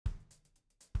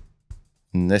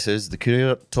And this is the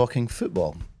Courier Talking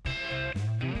Football.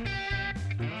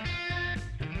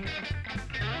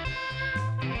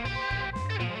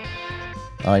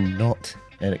 I'm not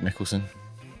Eric Nicholson.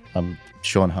 I'm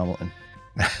Sean Hamilton.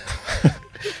 Look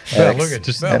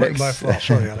at my fault.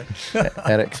 Sorry, Eric.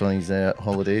 Eric's on his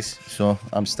holidays, so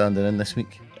I'm standing in this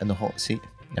week in the hot seat,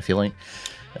 if you like.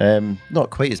 Not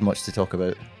quite as much to talk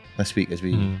about this week as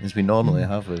we normally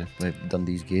have with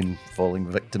Dundee's game falling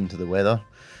victim to the weather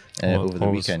over the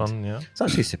weekend. Fun, yeah. I was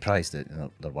actually surprised that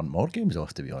there weren't more games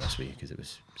off, to be honest with you, because it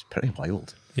was pretty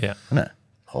wild. Yeah, wasn't it?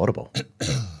 Horrible.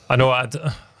 I know.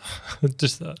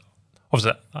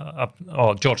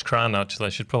 George Cran, actually. I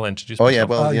should probably introduce myself. Oh, yeah,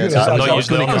 well, yeah. I was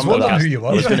going to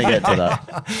get to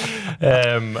that.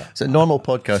 It's a normal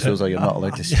podcast shows you're not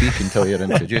allowed to speak until you're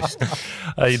introduced.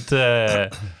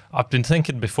 I've been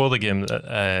thinking before the game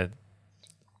that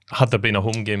had there been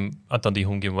a Dundee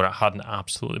home game where it hadn't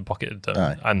absolutely bucketed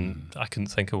down, and I couldn't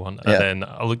think of one. And then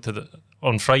I looked at it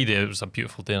on Friday. It was a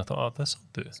beautiful day, and I thought, "Oh, this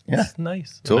will do. It's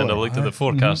nice." Totally. And then I looked at the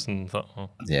forecast and thought, "Oh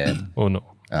no."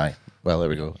 Aye. Well, there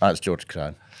we go. That's George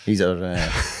Cran. He's our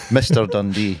Mr.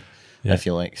 Dundee, if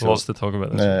you like. So lots to talk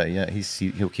about this.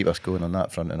 He'll keep us going on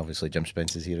that front, and obviously Jim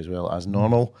Spence is here as well as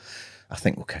normal. I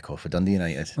think we'll kick off with Dundee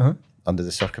United under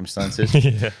the circumstances.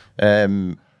 It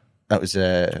was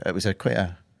quite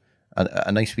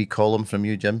a nice wee column from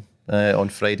you, Jim, on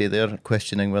Friday there,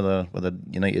 questioning whether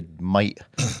United might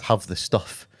have the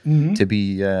stuff to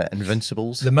be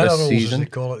invincibles the minerals, this season. as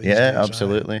they call it. Yeah,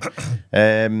 absolutely.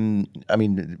 I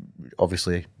mean,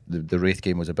 obviously the Raith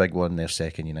game was a big one. They're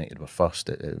second, United were first.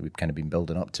 We've kind of been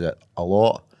building up to it a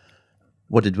lot.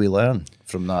 What did we learn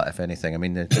from that, if anything? I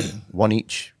mean, one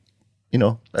each.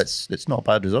 It's not a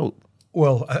bad result.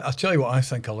 Well, I'll tell you what I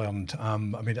think I learned. I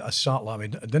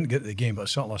didn't get to the game, but I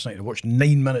sat last night and watched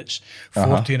 9 minutes,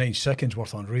 49 seconds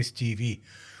worth on Raith TV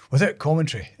without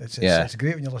commentary. It's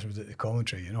great when you listen to the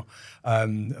commentary,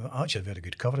 Actually, very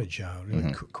good coverage,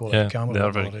 really quality camera, and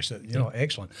all the rest of it,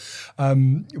 excellent.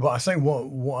 But I think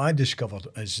what I discovered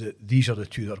is that these are the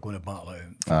two that are going to battle out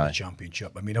for the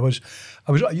championship. I mean, I was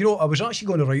actually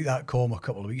going to write that column a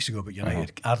couple of weeks ago, but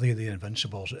United, are they the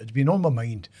Invincibles? It's been on my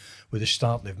mind with the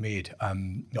start they've made. I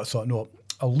thought, no,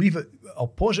 I'll leave it. I'll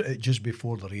pause it just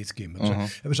before the Raith game.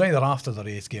 It was either after the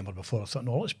Raith game or before. I thought,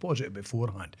 no, let's pause it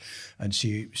beforehand and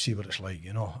see what it's like.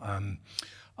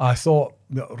 I thought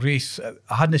Raith.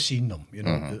 I hadn't seen them,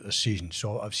 this season,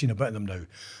 so I've seen a bit of them now. And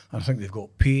I think they've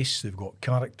got pace, they've got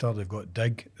character, they've got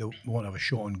dig. They want to have a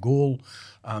shot on goal.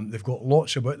 They've got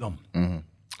lots about them.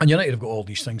 And United have got all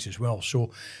these things as well. So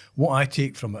what I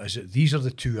take from it is that these are the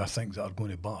two I think that are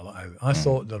going to battle it out. I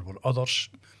thought there were others.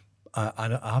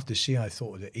 And I have to say, I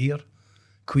thought of the Ayr,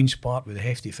 Queen's Park with a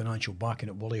hefty financial backing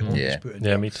at Wally Hall.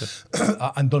 Yeah, me too.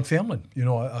 And Dunfermline,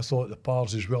 I thought the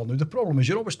Pars as well. Now, the problem is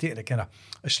you're always taking a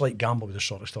slight gamble with this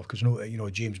sort of stuff because,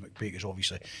 James McPake has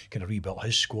obviously kind of rebuilt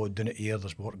his squad, down at Ayr,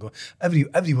 there's more to go.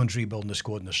 Everyone's rebuilding the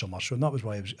squad in the summer, so that was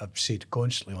why I've said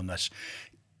constantly on this,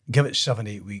 give it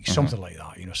 7-8 weeks, something like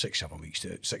that, 6-7 weeks,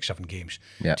 6-7 games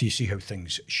to see how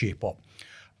things shape up.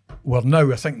 Well, now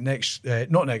I think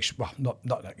not next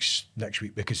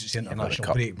week because it's the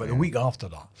international break, but the week after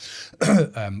that,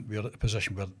 we're at the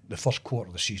position where the first quarter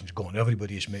of the season's gone.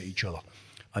 Everybody has met each other,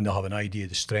 and they'll have an idea of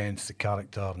the strength, the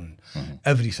character, and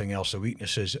everything else, the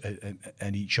weaknesses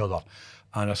in each other.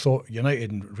 And I thought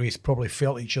United and Raith probably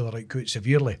felt each other out quite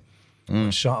severely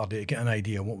on Saturday to get an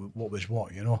idea of what was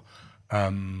what.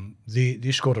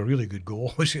 They scored a really good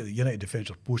goal. Obviously, the United defence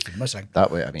were posted missing. That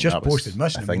way, posted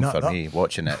missing. For me,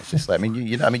 watching it, it's just like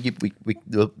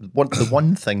the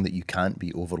one thing that you can't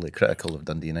be overly critical of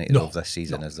Dundee United of this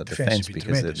season is their defence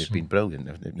because they've been brilliant.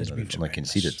 They've only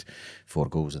conceded 4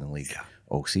 goals in the league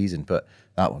all season, but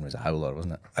that one was a howler,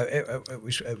 wasn't it? It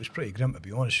was pretty grim, to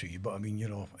be honest with you. But I mean,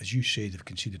 as you say, they've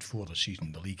conceded 4 this season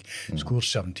in the league, scored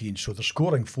 17, so they're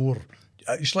scoring 4.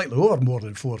 Slightly over more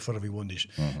than 4 for every one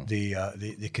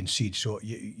they concede, so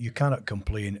you cannot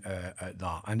complain at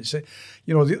that. And it's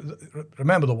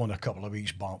remember the one a couple of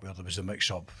weeks back where there was a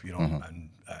mix-up,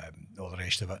 and all the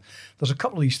rest of it. There's a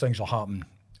couple of these things will happen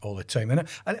all the time, and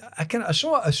I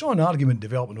saw an argument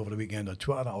developing over the weekend on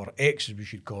Twitter, or X as we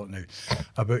should call it now,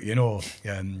 about I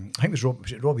think it was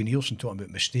Robbie Nielsen talking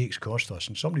about mistakes cost us,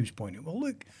 and somebody was pointing, well,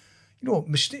 look.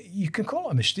 you can call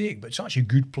it a mistake, but it's actually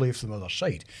good play from the other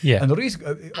side. Yeah. And the Raith,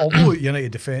 although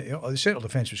United the centre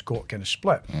defence was caught kind of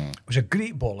split, it was a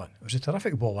great ball in. It was a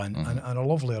terrific ball in, and a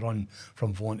lovely run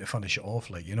from Vaughan to finish it off,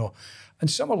 And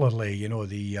similarly,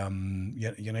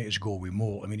 the United's goal with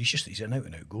Moult. I mean, he's an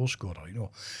out-and-out goal scorer,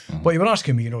 But you were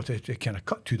asking me, to kind of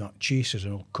cut to that chase, as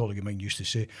an old colleague of mine used to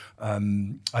say.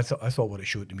 I thought what it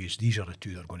showed to me is these are the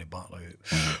two that are going to battle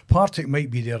out. Partick might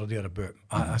be there or thereabout.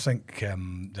 I think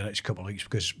the next couple of weeks,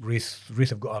 because Raith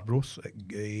have got Arbroath,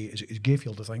 it's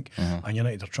Gayfield, I think, and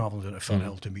United are travelling down to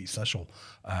Firhill to meet Thistle.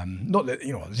 Not that,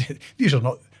 these are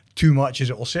not two matches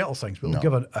that will settle things, but it'll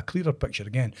give a clearer picture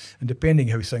again. And depending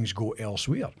how things go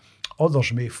elsewhere,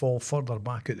 others may fall further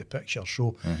back out the picture.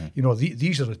 So,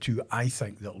 these are the two, I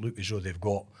think, that look as though they've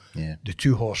got the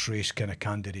two-horse race kind of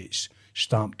candidates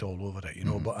stamped all over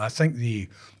it, But I think the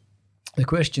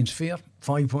question's fair.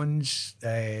 5 wins,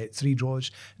 3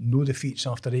 draws, no defeats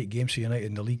after 8 games for United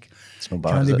in the league. It's not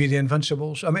bad, Can they be the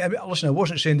Invincibles? I mean, listen, I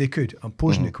wasn't saying they could. I'm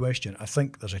posing the question. I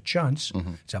think there's a chance.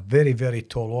 It's a very, very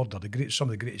tall order. Some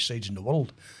of the greatest sides in the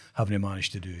world haven't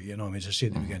managed to do it. As I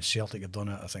said against Celtic have done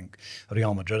it. I think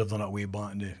Real Madrid have done it way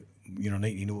back in the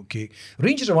 19 cake.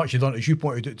 Rangers have actually done it, as you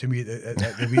pointed out to me at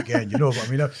the weekend. But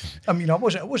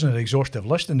I wasn't an exhaustive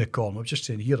list in the column. I was just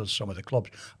saying here are some of the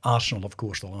clubs. Arsenal, of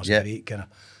course, the last great kind of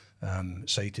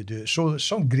side to do it. So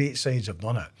some great sides have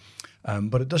done it.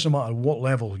 But it doesn't matter what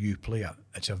level you play at.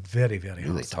 It's a very, very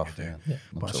really hard tough thing to do. Yeah,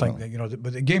 but I think that,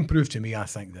 but the game proved to me, I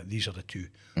think that these are the two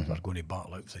that are going to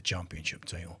battle out for the championship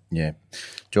title. Yeah,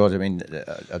 George. I mean,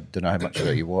 I don't know how much of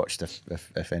it you watched,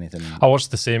 if anything. I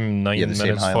watched the same 9 the same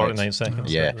minutes, highlights. 49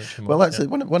 seconds. Yeah. Well, that's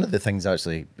one of the things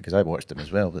actually, because I watched them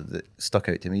as well, that stuck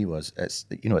out to me was it's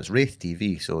Raith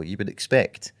TV, so you would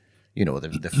expect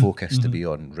the focus to be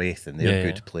on Raith and their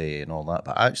good play and all that,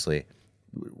 but actually,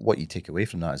 what you take away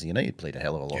from that is United played a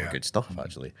hell of a lot of good stuff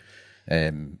actually,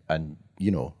 and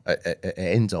it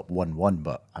ends up 1-1.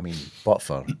 But I mean, but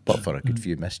for a good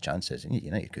few missed chances,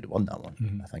 United could have won that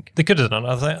one. I think they could have done.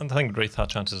 I think Raith had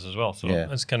chances as well. So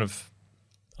it's kind of,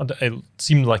 it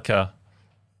seemed like a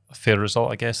fair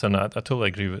result, I guess. And I totally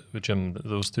agree with Jim that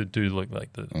those two do look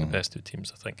like the best two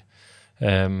teams, I think.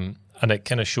 And it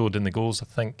kind of showed in the goals, I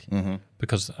think,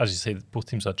 because as you say, both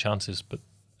teams had chances, but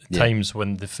times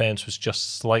when the defence was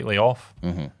just slightly off,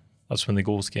 that's when the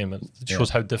goals came. It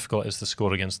shows how difficult it is to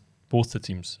score against both the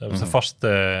teams. It was the first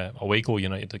away goal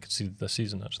United had conceded this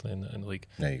season, actually, in the league.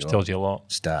 There you which go. tells you a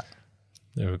lot. Stat.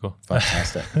 There we go.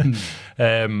 Fantastic.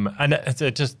 And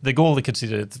it just, the goal they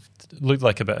conceded looked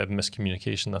like a bit of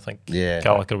miscommunication. I think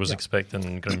Gallagher was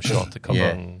expecting Grimshaw to cover,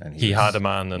 and he had a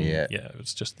man, and it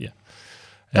was just,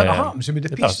 That happens. I mean, the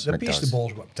pace the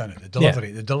ball's whipped in it.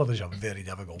 The delivery's a very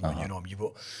difficult one. You've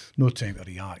got no time to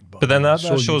react. But then that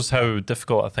shows how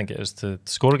difficult I think it is to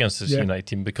score against this United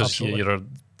team, because you're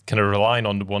kind of relying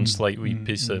on one slight wee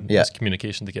piece of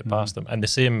miscommunication to get past them. And the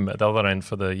same at the other end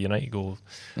for the United goal.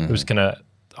 It was kind of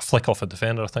a flick off a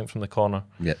defender, I think, from the corner.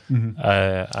 Yeah.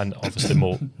 And obviously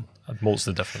Moult's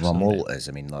the difference. Well, Moult is.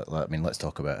 I mean, let's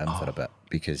talk about him for a bit,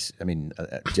 because I mean,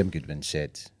 Jim Goodwin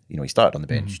said, he started on the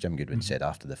bench. Jim Goodwin said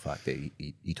after the fact that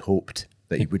he'd hoped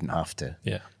that he wouldn't have to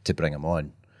bring him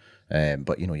on.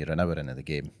 But you're an hour into the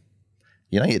game.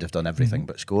 United have done everything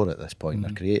but score at this point.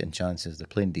 They're creating chances. They're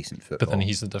playing decent football. But then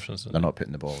he's the difference. They're not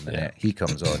putting the ball in the net. He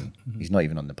comes on. He's not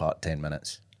even on the park 10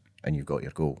 minutes, and you've got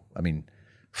your goal. I mean,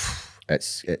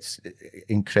 it's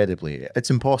incredibly. It's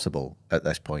impossible at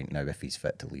this point now, if he's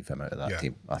fit, to leave him out of that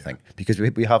team. I think, because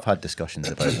we have had discussions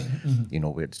about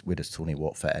where does Tony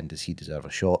Watt fit in? Does he deserve a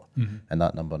shot in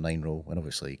that number 9 role? And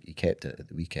obviously he kept it at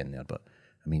the weekend there. But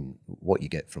I mean, what you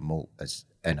get from Moult is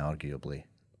inarguably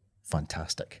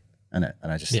fantastic. And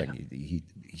I just think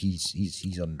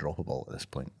he's undroppable at this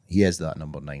point. He is that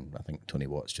number 9. I think Tony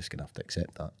Watt's just going to have to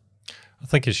accept that. I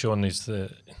think he's shown he's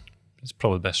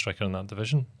probably the best striker in that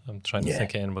division. I'm trying to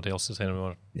think of anybody else that's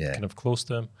anymore kind of close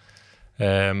to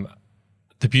him.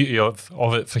 The beauty of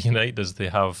it for United is they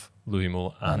have Louis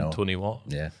Moult and Tony Watt.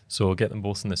 Yeah. So get them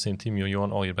both in the same team. You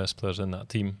want all your best players in that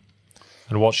team.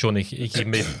 And Watt's shown he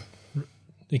can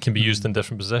be used in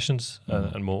different positions,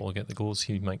 and Moult will get the goals.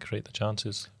 He might create the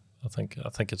chances. I think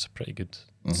it's a pretty good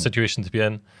situation to be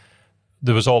in.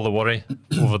 There was all the worry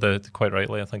quite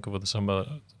rightly, I think, over the summer,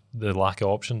 the lack of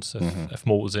options. If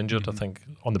Moult was injured, I think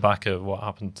on the back of what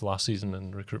happened last season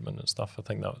in recruitment and stuff, I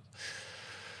think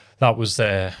that was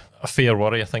a fair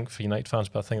worry, I think, for United fans.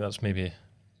 But I think that's maybe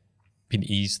been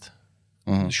eased.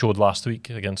 It showed last week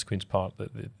against Queen's Park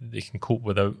that they can cope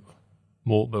without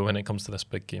Moult, but when it comes to this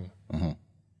big game,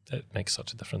 it makes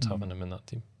such a difference having him in that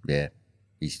team. Yeah.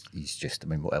 he's just. I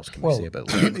mean, what else can we say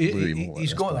about Louis Moult?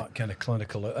 He's got that kind of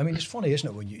clinical. I mean, it's funny, isn't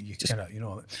it? When you kind of, you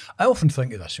know, I often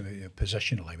think of this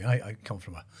positionally. I mean, I come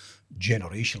from a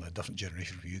different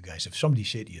generation from you guys. If somebody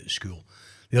said to you at school,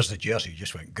 "There's the jersey," you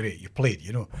just went, "Great, you played."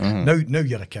 You know. Now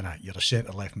you're a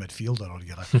centre left midfielder, or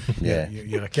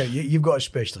you've got a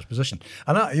specialist position.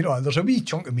 And you know, there's a wee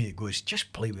chunk of me that goes,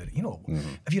 "Just play with it." You know,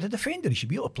 if you're a defender, you should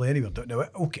be able to play anywhere. Now,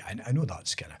 okay, I know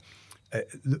that's kind of.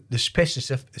 The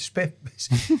specifics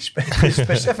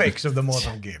of the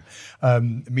modern game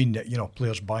mean that, you know,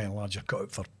 players by and large are cut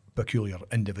out for peculiar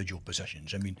individual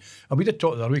positions. I mean, and we did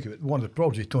talk the other week about one of the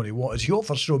problems with Tony Watt is he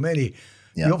offers so many.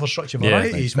 He offers such a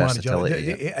variety as manager.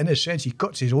 In a sense, he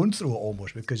cuts his own throat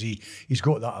almost because he's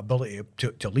got that ability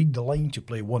to lead the line, to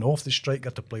play one off the striker,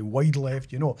 to play wide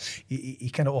left. You know, he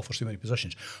kind of offers so many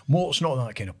positions. Moult's not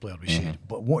that kind of player, we said,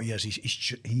 but what he is,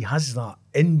 he has that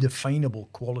indefinable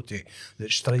quality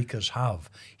that strikers have.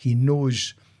 He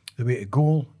knows the way to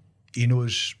goal. He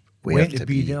knows when to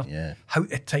be there, how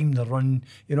to time the run.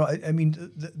 You know, I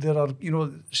mean, there are, you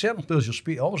know, certain players you'll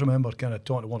speak. I always remember kind of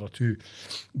talking to one or two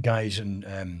guys in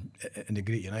the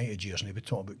Great United years, and they would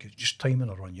talk about just timing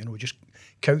a run. You know, just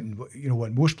counting. You know,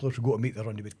 when most players would go to make the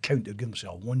run, they would count. They'd give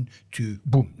themselves 1, 2,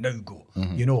 boom, now go.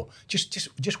 You know,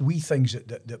 just wee things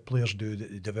that players do that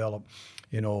they develop.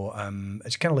 You know,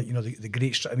 it's kind of like, you know, the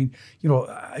great. I mean, you know,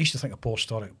 I used to think of Paul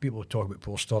Sturrock. People would talk about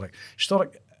Paul Sturrock.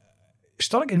 Sturrock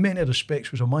in many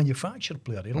respects was a manufactured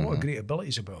player. He had a lot of great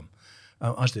abilities about him,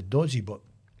 as did Doddsy, but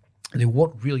they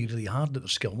worked really, really hard at their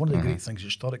skill. One of the great things that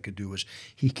Sturrock could do was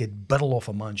he could birl off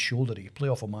a man's shoulder. He could play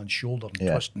off a man's shoulder and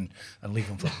twist and leave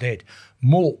him for dead.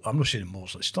 Moult, I'm not saying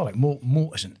Moult's like Sturrock.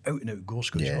 Moult is an out-and-out goal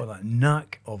scorer. He's got that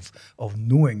knack of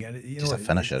knowing. You Just know, a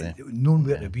finisher, knowing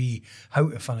where to be, how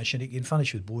to finish. And he can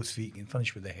finish with both feet, he can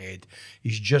finish with the head.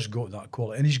 He's just got that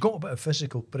quality. And he's got a bit of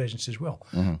physical presence as well,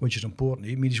 which is important.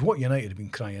 I mean, he's what United have been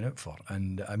crying out for.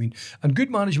 And I mean, and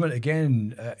good management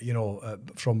again, you know,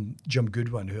 from Jim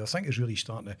Goodwin, who I think is really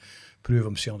starting to prove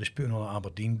himself. He's putting all that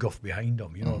Aberdeen guff behind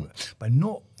him, you know, but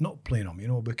not playing him, you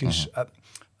know, because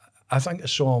I think I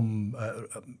saw him,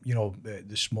 you know,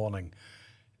 this morning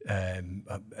in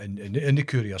the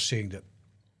Courier saying that,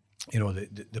 you know,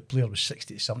 the player was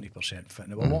 60 to 70% fit.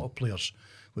 Now, a lot of players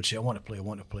would say, I want to play.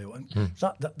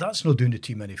 That's not doing the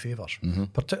team any favours,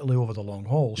 particularly over the long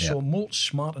haul. So Moult's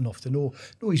smart enough to know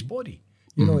his body.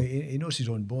 You know, he knows his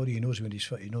own body, he knows when he's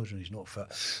fit, he knows when he's not fit.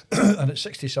 And at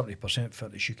 60, 70%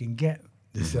 fitness, you can get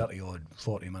the 30 odd,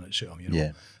 40 minutes out of him,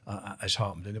 you know, as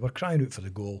happened. And they were crying out for the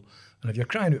goal. And if you're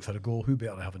crying out for the goal, who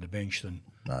better to have on the bench than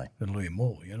Louis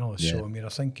Moult, you know? So, I mean, I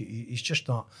think he's just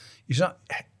that.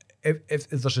 If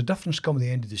there's a difference coming at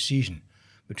the end of the season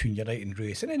between United and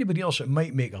Raith and anybody else that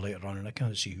might make a later run, and I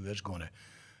can't see who is going to,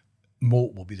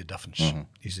 Moult will be the difference.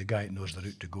 He's the guy that knows the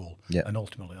route to goal. And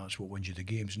ultimately that's what wins you the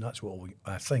games, and that's what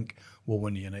I think will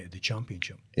win United the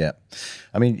championship. Yeah.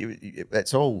 I mean,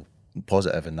 it's all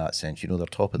positive in that sense. You know, they're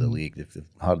top of the league, they're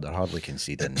hardly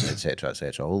conceding, etc.,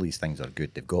 etc. All these things are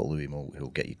good. They've got Louis Moult who'll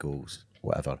get you goals,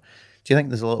 whatever. Do you think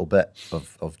there's a little bit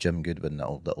of Jim Goodwin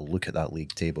that'll look at that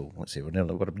league table, let's say we're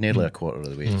nearly a quarter of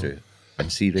the way through,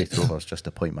 and see Raith Rovers just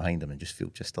a point behind them and just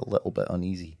feel just a little bit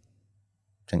uneasy?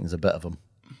 I think there's a bit of them.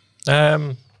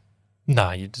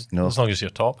 Nah, as long as you're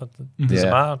top, it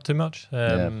doesn't matter too much,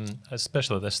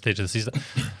 especially at this stage of the season.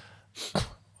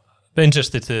 Be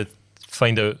interested to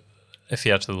find out if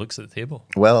he actually looks at the table.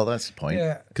 Well, that's the point.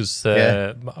 Because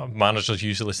managers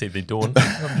usually say they don't.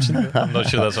 I'm not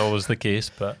sure that's always the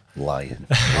case, but lying.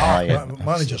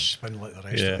 Managers spin like the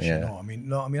rest of us. You know,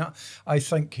 I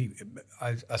think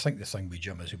I think the thing with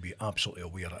Jim is he'll be absolutely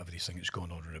aware of everything that's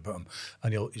going on about him,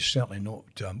 and he's certainly not.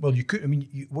 Well, you could. I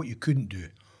mean, what you couldn't do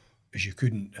is you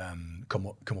couldn't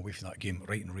come away from that game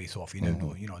writing Raith off. You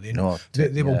know,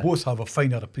 they will both have a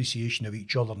finer appreciation of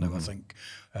each other now. I think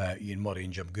Ian Murray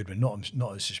and Jim Goodwin.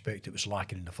 Not I suspect it was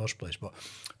lacking in the first place, but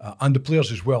and the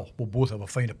players as well will both have a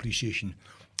fine appreciation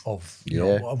of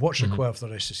of what's required for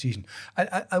the rest of the season,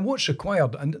 and what's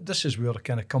required. And this is where I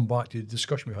kind of come back to the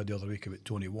discussion we had the other week about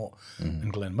Tony Watt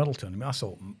and Glenn Middleton. I mean, I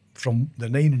thought from the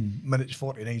 9 minutes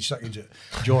 49 seconds that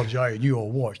George and you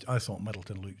all watched, I thought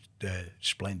Middleton looked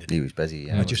splendid. He was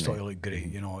busy. I just thought he looked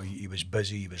great. You know, he was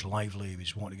busy, he was lively, he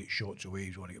was wanting to get shots away, he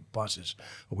was wanting to get passes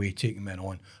away, taking men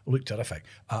on. It looked terrific,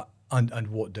 and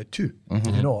Watt did too.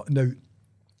 You know, now.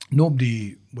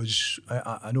 Nobody was.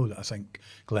 I know that. I think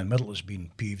Glenn Middleton has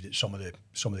been peeved at some of the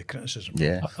criticism.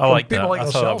 Yeah, I like that. I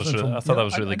thought that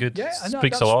was really good. Yeah,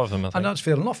 speaks a lot of him. I think. And that's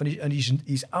fair enough. And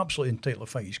he's absolutely entitled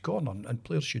to fight his corner. And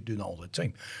players should do that all the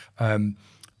time.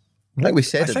 Like we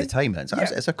said at the time,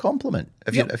 it's a compliment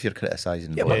if you're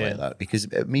criticising the player like that, because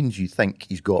it means you think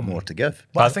he's got more to give.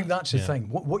 But I think that's the thing.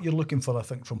 What you're looking for, I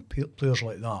think, from players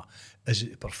like that is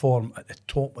to perform at the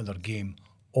top of their game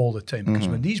all the time. Because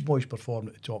when these boys perform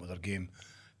at the top of their game,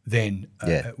 then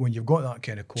when you've got that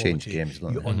kind of quality,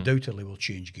 you undoubtedly will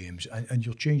change games, and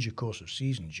you'll change the course of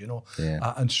seasons, you know.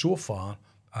 And so far,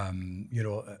 you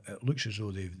know, it looks as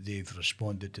though they've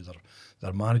responded to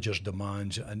their manager's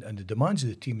demands and the demands of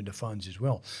the team and the fans as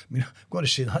well. I mean, I've got to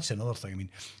say, that's another thing. I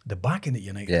mean, the backing that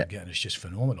United are getting is just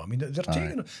phenomenal. I mean,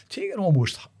 they're taking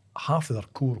almost half of their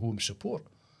core home support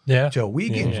to away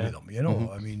games with them, you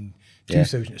know. I mean,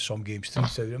 2,000 at some games,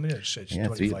 3,000. I mean, it's 3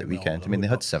 at the weekend. I mean, they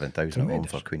had 7,000 at home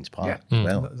for Queen's Park as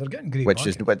well. They're getting great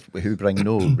who bring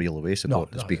no real away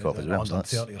support to speak of as well. So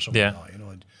 30 or something like that, you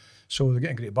know. So they're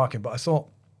getting great backing. But I thought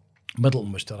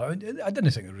Middleton was terrible. I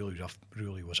didn't think it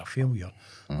really was a failure.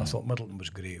 I thought Middleton was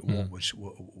great. Moult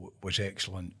was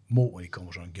excellent. Moult, when he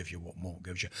comes on, gives you what Moult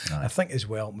gives you. I think as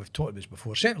well, we've talked about this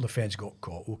before, central defence got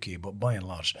caught, okay, but by and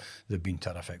large, they've been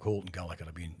terrific. Holt and Gallagher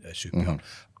have been superb.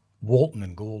 Walton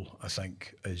in goal, I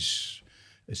think, is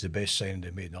the best signing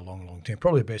they've made in a long, long time.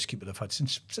 Probably the best keeper they've had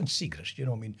since Siegrist, you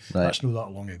know. I mean, that's not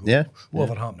that long ago.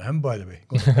 Whatever happened to him, by the way?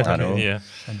 I know.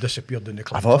 And disappeared in the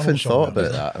club. I've often thought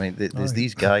about that. I mean, there's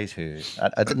these guys who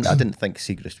I didn't think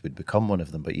Siegrist would become one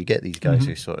of them, but you get these guys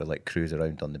who sort of like cruise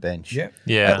around on the bench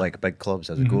at like big clubs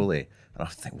as a goalie, and I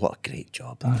think, what a great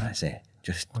job that is, eh?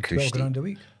 Just cushy. $12,000 a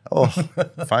week. Oh,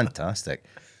 fantastic.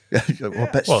 I'm a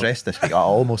bit stressed this week. I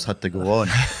almost had to go on.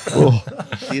 Oh,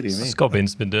 dearie me. Scott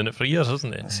Bain's been doing it for years,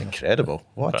 hasn't he? It's incredible.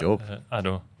 What a job. I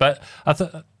know. But I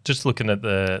thought, just looking at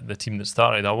the team that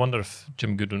started, I wonder if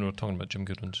Jim Goodwin, we were talking about Jim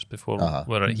Goodwin just before,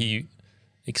 where he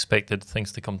expected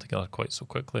things to come together quite so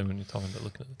quickly when you're talking about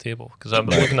looking at the table. Because I'm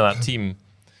looking at that team,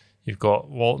 you've got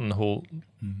Walton, Holt,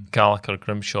 Gallagher,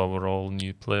 Grimshaw were all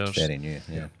new players. Very new,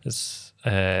 yeah. It's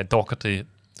Docherty.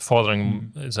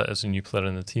 Fotheringham is a new player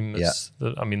in the team.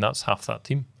 I mean, that's half that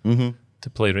team to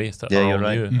play Raith that are all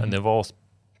new, and they've all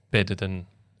bedded in.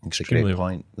 It's a great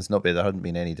point. There hadn't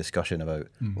been any discussion about,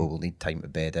 we'll need time to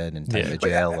bed in and time to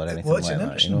gel or anything like that. Well, it's an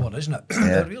interesting one, isn't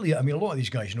it? Really, I mean, a lot of these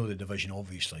guys know the division,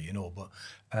 obviously, you know, but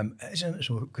isn't it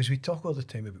so? Because we talk all the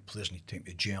time about players need time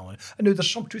to gel, and now there's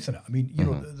some truth in it. I mean, you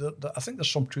know, I think there's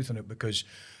some truth in it because,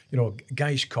 you know,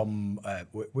 guys come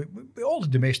with all the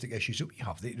domestic issues that we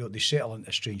have. They settle into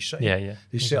a strange city.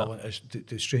 They settle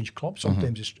into strange clubs.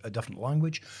 Sometimes it's a different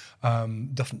language,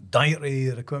 different dietary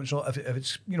requirements. So if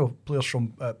it's, you know, players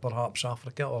from perhaps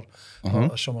Africa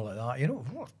or somewhere like that, you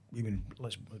know, even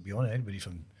let's be honest, anybody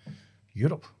from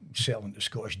Europe settling into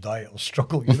Scottish diet will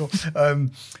struggle, you know.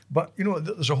 But you know,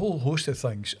 there's a whole host of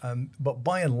things. But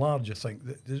by and large, I think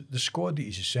the squad that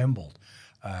he's assembled.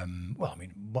 Well, I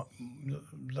mean, but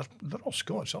they're all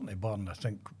Scots, aren't they? Barring, I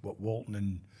think, Walton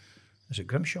and is it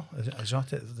Grimshaw? Is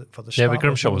that it for the start? Yeah, but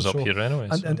Grimshaw was up here anyway.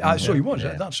 So he was.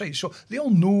 That's right. So they all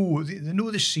know. They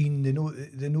know the scene. They know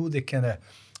the kind of,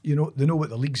 you know, they know what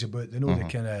the league's about. They know the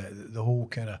kind of the whole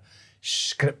kind of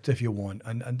script, if you want,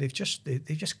 and they've just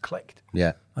clicked.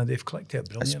 Yeah, and they've clicked it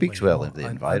brilliantly. It speaks well of the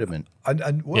environment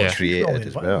and created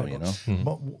as well. You know,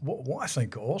 but what I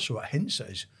think also it hints at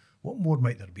is, what more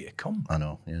might there be to come? I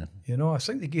know, yeah. You know, I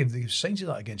think they gave signs of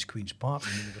that against Queen's Park. I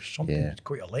mean, there was something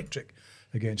quite electric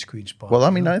against Queen's Park. Well,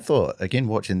 I mean, I thought, again,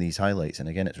 watching these highlights, and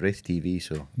again, it's Raith TV,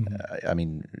 so, I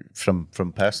mean, from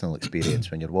personal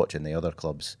experience, when you're watching the other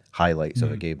clubs' highlights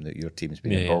of a game that your team's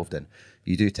been involved in,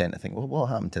 you do tend to think, well, what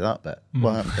happened to that bit?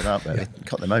 What happened to that bit? They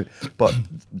cut them out. But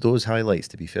those highlights,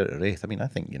 to be fair to Raith, I mean, I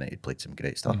think United played some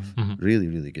great stuff. Really,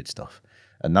 really good stuff.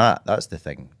 And that's the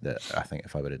thing that I think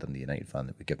if I were a Dundee United fan,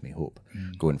 that would give me hope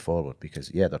going forward, because,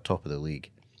 they're top of the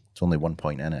league. It's only 1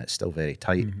 point in it. It's still very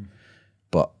tight.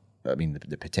 But, I mean,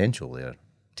 the potential there,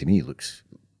 to me, looks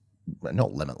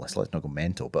not limitless. Let's not go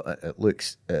mental, but it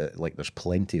looks like there's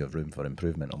plenty of room for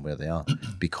improvement on where they are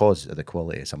because of the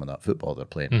quality of some of that football they're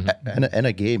playing. In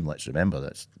a game, let's remember,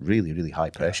 that's really, really high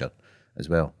pressure as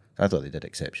well. I thought they did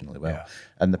exceptionally well. Yeah.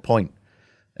 And the point,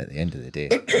 at the end of the day,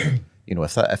 you know,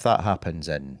 if that happens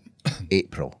in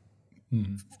April,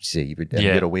 say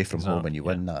you're away from home and you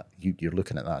win that, you're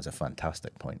looking at that as a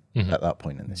fantastic point at that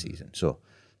point in the season. So,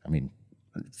 I mean,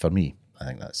 for me, I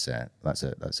think that's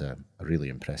a really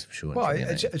impressive showing. Well,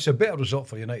 it's a better result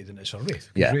for United than it's for Raith.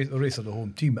 Raith are the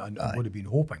home team and would have been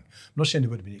hoping. I'm not saying they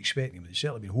would have been expecting, but they'd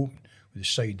certainly been hoping with the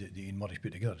side that Ian Murray's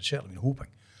put together. They'd certainly been hoping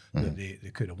that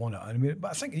they could have won it. I mean,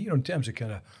 but I think, you know, in terms of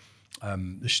kind of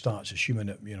the stats, assuming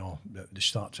that, you know, the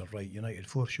stats are right, United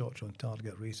 4 shots on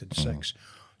target, Raith had 6.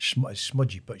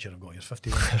 smudgy picture I've got here,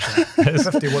 51%.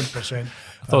 51%.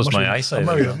 I thought it was my eyesight.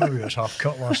 Maybe it was half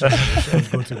cut last night. I was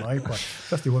going through my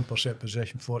iPad. 51%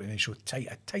 possession, 49. So a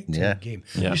tight game.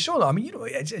 Yeah. You saw that. I mean,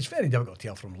 it's very difficult to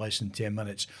tell from less than 10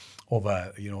 minutes of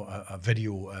a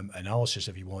video analysis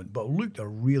if you want, but it looked a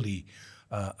really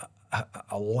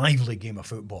a lively game of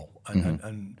football,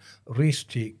 and Raith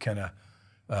take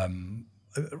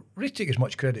Raith take as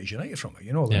much credit as United from it,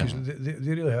 because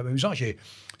they really have. It was actually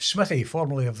Smithy,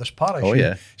 formerly of this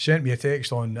parish, sent me a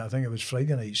text on, I think it was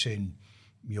Friday night, saying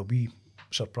you'll be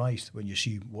surprised when you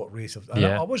see what Raith have. And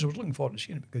I was looking forward to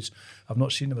seeing it, because I've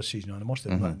not seen them this season, and I must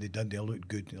admit they did. They looked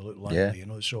good. They looked lively,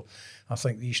 So I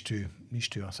think these two,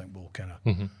 I think will kind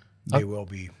of may well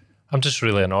be. I'm just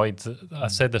really annoyed. I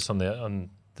said this on the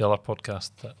other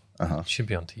podcast that it should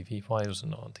be on TV. Why was it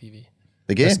not on TV?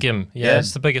 The game? This game,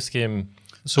 it's the biggest game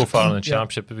so far in the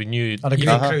Championship. But we knew and a great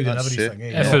crowd and everything.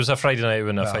 If it was a Friday night, we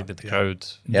wouldn't have affected the crowd.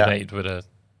 United would have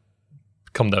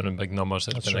come down in big numbers.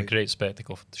 It's been a great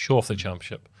spectacle to show off the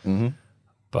Championship.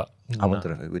 But I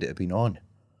wonder if it would have been on.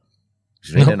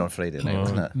 It's raining on Friday night,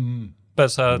 wasn't it? But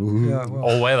it's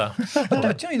all weather. But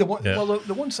I tell you,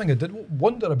 the one thing I did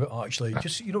wonder about, actually,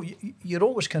 just you're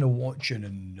always kind of watching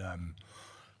and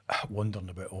wondering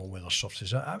about all-weather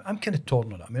surfaces. I'm kind of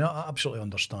torn on it. I mean, I absolutely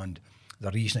understand the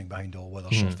reasoning behind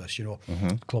all-weather surface.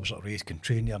 Clubs like Raith can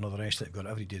train there and all the rest of it. They've got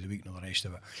it every day of the week and all the rest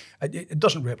of it. It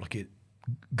doesn't replicate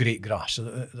great grass. So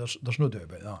there's no doubt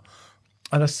about that.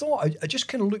 And I thought, I just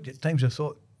kind of looked at times, I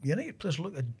thought, United players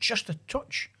looked just a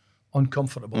touch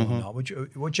uncomfortable on that,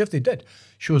 which if they did,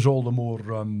 shows all the more,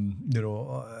 gives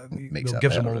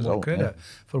them all the more credit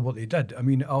for what they did. I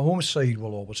mean, a home side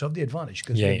will always have the advantage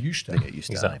because they're used to it. They get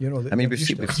used to that. I mean, we've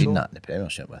seen that in the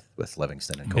Premiership with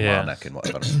Livingston and Kilmarnock and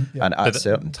whatever. And at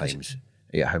certain times,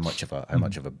 how much of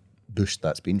a boost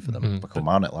that's been for them.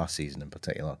 Kilmarnock last season in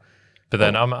particular. But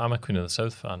then I'm a Queen of the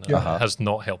South fan. It has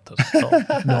not helped us at all.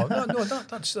 No,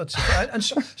 that's and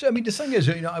so I mean, the thing is,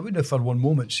 I wouldn't for one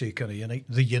moment say kind of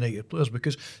the United players,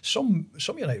 because some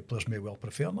United players may well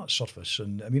prefer that surface.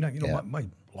 And I mean, my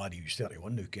laddie who's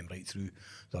 31 now came right through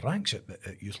the ranks at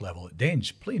youth level at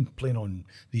Dens, playing on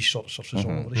these sort of surfaces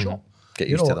all over the shop. Get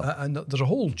used to them. And there's a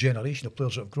whole generation of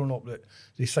players that have grown up that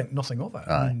they think nothing of it.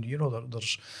 I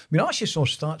mean, I actually saw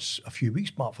stats a few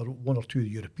weeks back for one or two of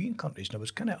the European countries, and I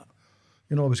was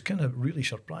kind of really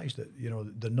surprised at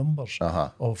the numbers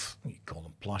of, you call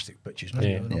them plastic pitches,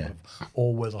 the number of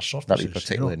all-weather surfaces. That'd be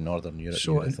particularly in Northern Europe.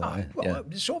 So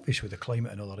it's obvious with the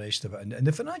climate and all the rest of it, and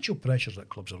the financial pressures that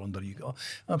clubs are under. You got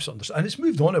absolutely understand, and it's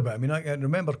moved on a bit. I mean, I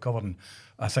remember covering,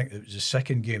 I think it was the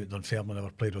second game that Dunfermline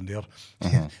ever played on there.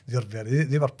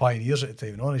 They were pioneers at the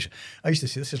time. And I used to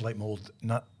say, this is like my old.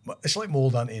 It's like my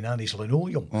old Auntie Nanny's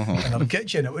linoleum in our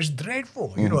kitchen. It was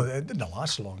dreadful, it didn't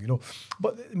last long,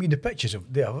 But I mean, the pitches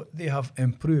they have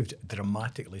improved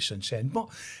dramatically since then. But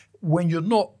when you're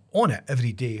not on it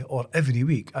every day or every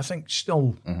week, I think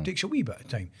still takes a wee bit of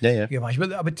time. But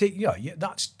I would take,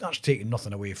 that's taking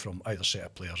nothing away from either set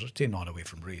of players. It's taking nothing away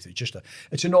from Raith.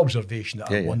 It's an observation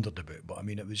that I wondered about. But I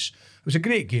mean, it was a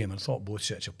great game, and I thought both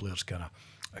sets of players kind of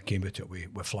came out it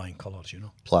with flying colours,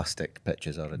 Plastic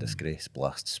pitches are a disgrace.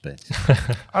 Blast Spence.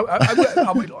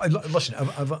 I would listen.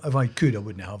 If I could, I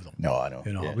wouldn't have them. No, I know.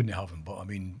 I wouldn't have them. But I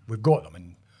mean, we've got them,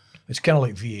 and it's kind of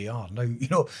like VAR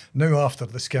now. Now after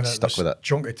this kind of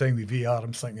chunk of time with VAR,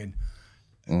 I'm thinking,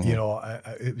 I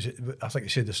think I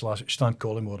said this last. Stan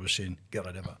Collingwood was saying, get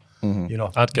rid of it.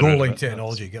 Goal line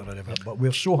technology, get rid of it. But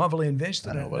we're so heavily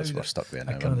invested in it. We're stuck with it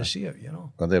now. I kind of see it,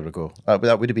 Well, there we go.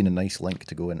 That would have been a nice link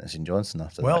to go into St Johnstone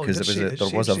after that, because there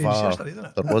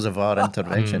was a VAR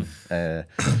intervention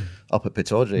up at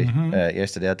Pittodrie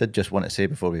yesterday. I did just want to say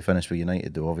before we finish with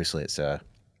United, though, obviously it's a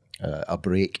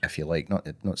break, if you like,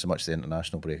 not so much the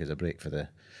international break as a break for the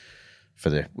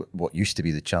what used to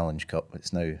be the Challenge Cup.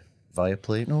 It's now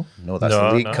Viaplay. No, that's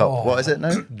the League Cup. What is it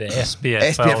now? The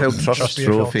SPFL Trust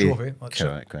Trophy.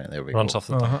 Correct. There we go. Runs off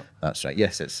the top. That's right.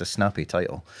 Yes, it's a snappy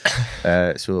title.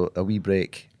 So a wee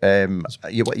break.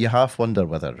 You half wonder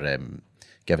whether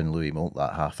giving Louis Moult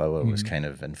that half hour was kind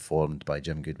of informed by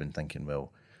Jim Goodwin thinking,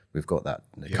 well, we've got that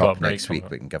cup next week,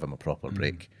 we can give him a proper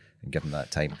break and give him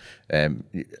that time.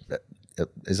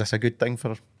 Is this a good thing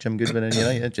for Jim Goodwin and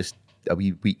United? Just a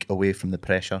wee week away from the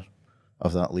pressure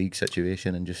of that league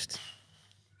situation and just...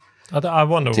 I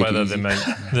wonder whether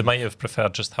they might have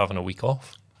preferred just having a week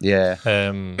off. Yeah.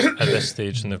 At this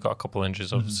stage, and they've got a couple of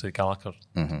injuries. Obviously, Gallagher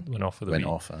went off for the week.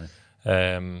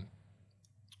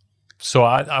 So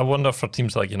I wonder for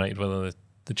teams like United whether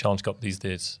the Challenge Cup these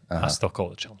days, I still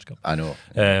call it Challenge Cup. I know.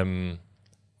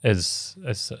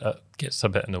 Gets a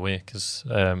bit in the way because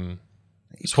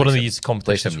It's one of these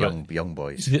competitions where young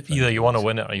boys. Either you want to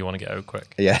win it or you want to get out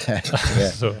quick. Yeah,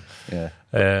 So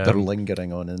they're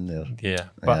lingering on in there. Yeah,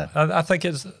 but I think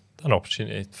it's an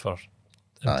opportunity for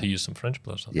him to use some French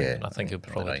players. I think he'll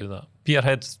probably do that.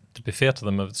 Peterhead, to be fair to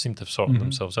them, have seemed to have sorted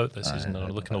themselves out this season and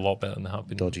are looking a lot better than they have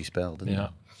been. Dodgy spell, didn't they?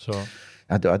 So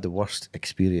I had the worst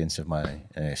experience of my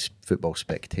football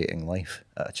spectating life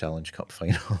at a Challenge Cup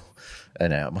final.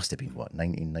 And it must have been,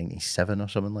 1997 or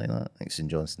something like that. I think St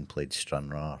Johnstone played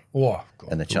Stranraer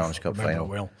in the Challenge Cup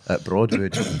final at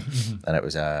Broadwood. And it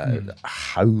was a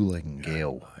howling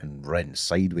gale and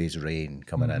sideways rain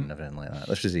coming in and everything like that.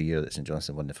 This was the year that St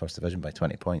Johnstone won the First Division by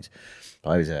 20 points.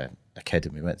 But I was a kid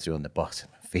and we went through on the bus,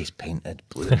 face painted,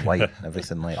 blue and white and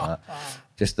everything like that.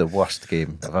 Just the worst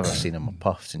game I've ever seen in my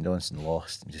puff. St Johnstone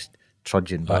lost and just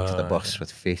trudging back to the bus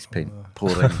with face paint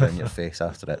pouring down your face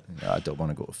after it. I don't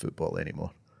want to go to football anymore.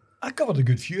 I covered a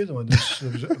good few of them. There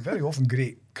was very often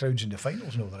great crowds in the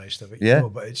finals and all the rest of it. Yeah.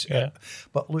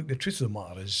 But look, the truth of the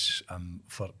matter is,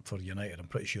 for United, I'm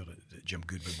pretty sure that Jim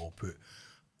Goodwin will put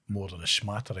more than a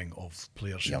smattering of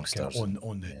players youngsters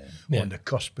on the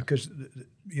cusp, because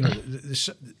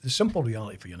the simple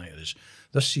reality for United is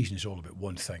this season is all about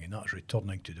one thing, and that's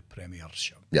returning to the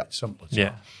Premiership. Simple as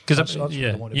that. Because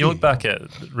you look back at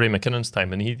Ray McKinnon's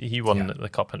time, and he won the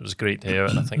cup, and it was great to hear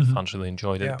it, and I think fans really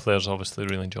enjoyed it. Players obviously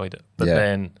really enjoyed it, but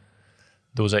then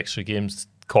those extra games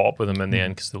caught up with them in the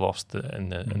end because they lost in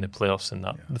the playoffs. In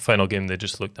the final game, they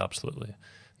just looked absolutely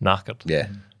knackered.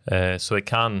 So it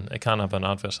can have an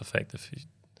adverse effect if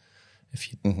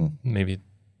you maybe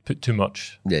put too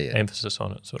much emphasis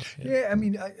on it. I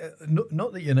mean,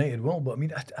 not that United will, but I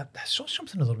mean, I saw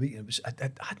something the other week. And I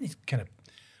hadn't kind of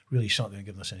really sat there and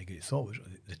given this any great thought. It was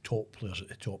the top players at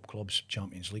the top clubs,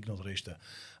 Champions League and all the rest of it,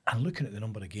 and looking at the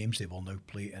number of games they will now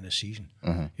play in a season.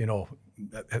 You know,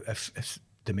 if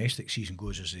domestic season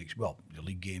goes as the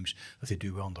league games, if they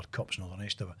do well in their cups and all the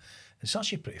rest of it, it's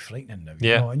actually pretty frightening now.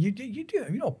 You know? And you do,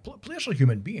 players are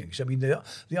human beings. I mean, they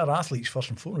are athletes first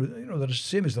and foremost. You know, they're the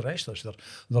same as the rest of us.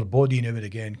 Their body now and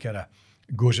again kind of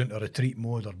goes into retreat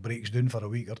mode or breaks down for a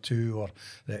week or two, or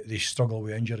they struggle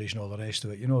with injuries and all the rest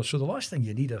of it. You know, so the last thing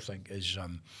you need, I think, is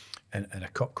in a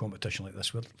cup competition like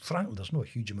this, where frankly there's no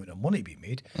huge amount of money to be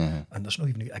made, and there's not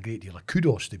even a great deal of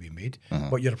kudos to be made.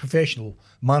 But you're a professional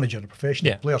manager, a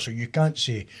professional player, so you can't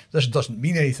say this doesn't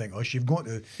mean anything to us. You've got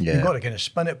to kind of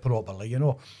spin it properly, you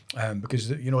know, because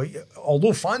you know,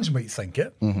 although fans might think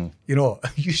it, you know,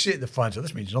 you say to the fans, "Oh,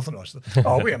 this means nothing to us."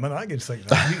 Oh, wait a minute, I can think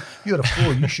that. You're a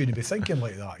pro, you shouldn't be thinking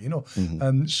like that, you know.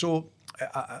 So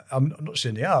I'm not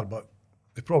saying they are, but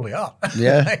they probably are.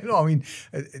 Yeah. You know, I mean,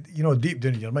 you know, deep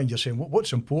down in your mind, you're saying,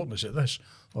 what's important? Is it this?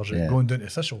 Or is it going down to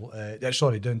Thistle? Down to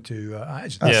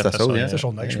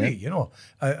Thistle next week, you know.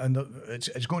 And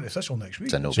it's going to Thistle next week.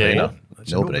 It's a no-brainer.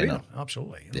 It's a no-brainer.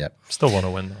 Absolutely. You know? Still want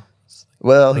to win, though.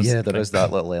 Well, there is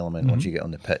that little element once you get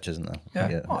on the pitch, isn't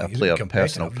there? A player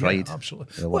personal pride.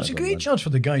 Absolutely. Well, it's a great chance for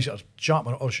the guys that are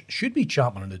champing, or should be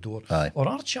champing on the door, or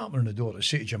are champing on the door to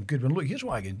say to Jim Goodwin, look, here's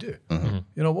what I can do.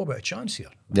 You know, what about a chance here?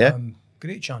 Yeah.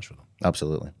 Great chance for them.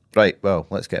 Absolutely. Right, well,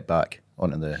 let's get back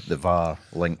onto the VAR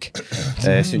link.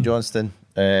 St Johnstone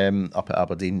up at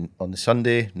Aberdeen on the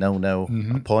Sunday,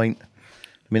 0-0, a point. I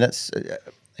mean, that's,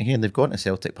 again, they've gone to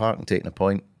Celtic Park and taken a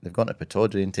point. They've gone to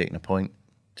Pittodrie and taken a point.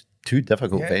 Two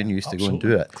difficult venues to go and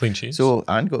do it. Clean sheets.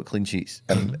 And got clean sheets.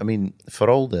 And I mean, for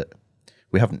all that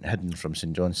we haven't hidden from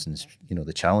St Johnstone's, you know,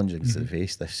 the challenges that they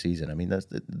faced this season, I mean,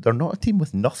 they're not a team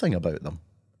with nothing about them.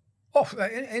 Oh,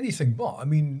 anything but. I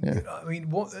mean,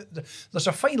 there's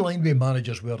a fine line with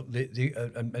managers where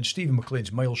and Stephen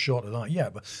McLean's miles short of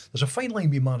that, but there's a fine line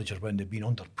with managers when they've been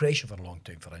under pressure for a long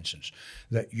time, for instance,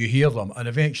 that you hear them and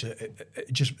eventually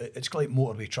it's like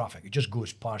motorway traffic. It just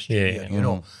goes past you. You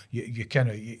know, you kind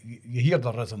of you hear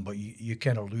the rhythm, but you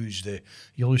kind of lose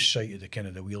sight of the kind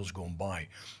of the wheels going by.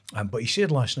 But he said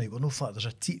last night, well, no fact, there's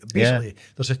a team. Basically,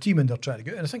 there's a team in there trying to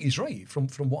get, and I think he's right from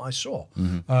what I saw.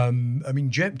 I mean,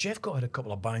 Jeff had a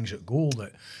couple of bangs at goal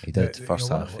that he did first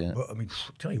half. But I mean,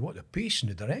 tell you what, the pace and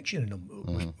the direction in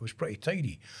them was pretty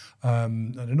tidy.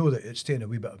 And I know that it's taken a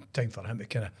wee bit of time for him to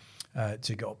kind of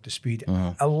to get up to speed.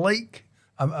 I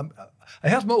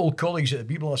heard my old colleagues at the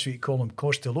Bible last week call him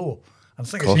Costello. I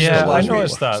think I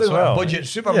noticed that as well. Budget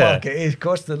supermarket is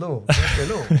Costello.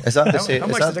 Is that the same? How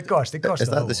much does it cost? Is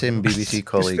that the same BBC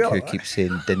colleague who keeps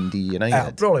saying Dundee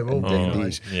United? Probably will.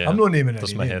 I'm not naming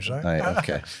any names, right?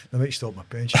 Okay. They might stop my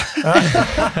pension.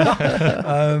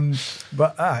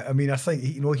 But I mean, I think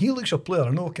he looks a player. I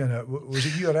know, kind of. Was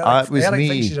it you or Eric? It was Eric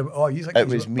me. You think it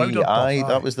was me.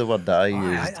 That was the word that I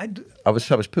used. I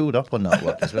was pulled up on that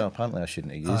word as well. Apparently, I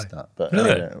shouldn't have used that. But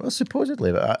really? Well,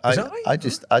 supposedly, but I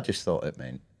just thought thought it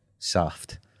meant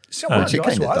saft. So that's what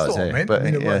I thought it meant. But,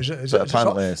 is this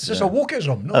a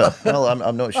wokeism? No. Well,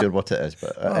 I'm not sure what it is,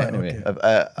 but anyway,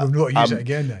 okay. We've not used it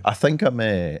again. Then I think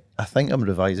I'm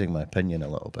revising my opinion a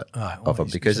little bit of him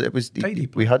because it was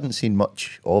we hadn't seen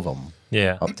much of him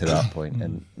up to that point,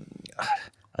 and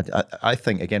I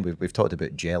think again we've talked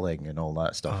about gelling and all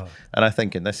that stuff, and I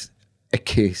think in this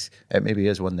case it maybe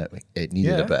is one that it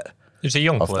needed a bit. He's a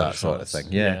young player, that sort of thing.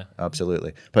 Yeah,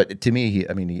 absolutely. But to me,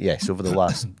 yes, over the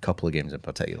last couple of games in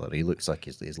particular, he looks like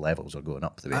his levels are going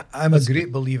up. I'm a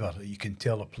great believer that you can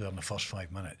tell a player in the first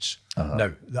 5 minutes.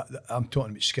 Now, I'm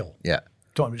talking about skill. Yeah.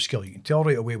 Talking about skill. You can tell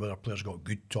right away whether a player's got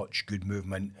good touch, good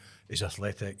movement, is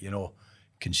athletic,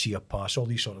 can see a pass, all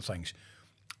these sort of things.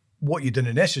 What you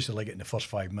didn't necessarily get in the first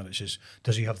 5 minutes is,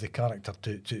 does he have the character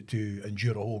to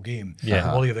endure a whole game?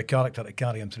 Yeah. Will he have the character to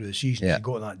carry him through the season? Yeah. He's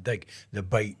got that dig, the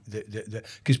bite,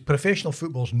 because professional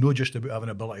football's not just about having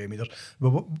ability. I mean,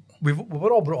 we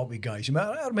were all brought up with guys.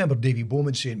 I remember Davy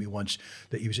Bowman saying to me once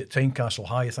that he was at Tynecastle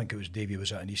High, I think it was Davy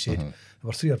was at, and he said there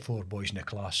were 3 or 4 boys in the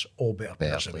class, all better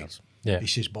players than me. Yeah. He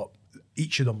says, but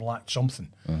each of them lacked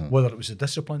something, whether it was the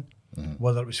discipline,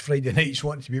 whether it was Friday nights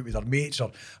wanting to be out with their mates,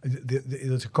 or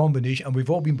there's a combination, and we've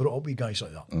all been brought up with guys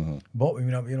like that. But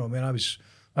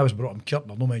I was brought up in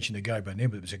Kirton. I'll not mention the guy by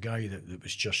name, but it was a guy that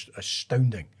was just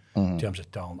astounding in terms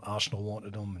of talent. Arsenal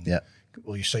wanted him, and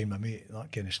will you sign my mate? That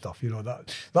kind of stuff.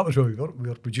 That was where we were. We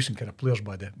were producing kind of players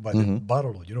by the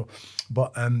barrel load.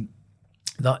 But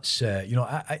that's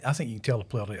I think you can tell a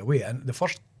player right away. And the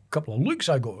first couple of looks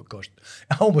I got at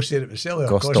I almost said it myself.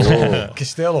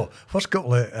 Costello. First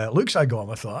couple of looks I got him,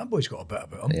 I thought, that boy's got a bit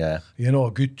about him. Yeah.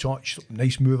 A good touch,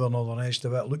 nice mover and all the rest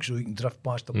of it. Looks so he can drift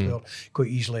past the player quite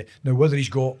easily. Now, whether he's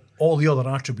got all the other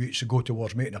attributes to go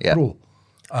towards making a pro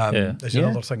is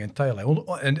another thing entirely.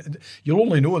 And you'll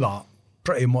only know that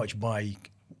pretty much by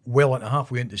well into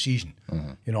halfway into the season,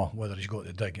 whether he's got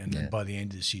the dig, and by the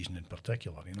end of the season in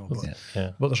particular,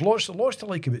 But there's lots to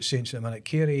like about Saints at the minute.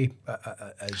 Carey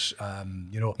is,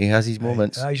 he has his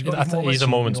moments. I think he's a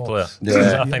moments player.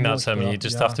 I think that's him. You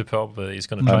just have to put up with it. He's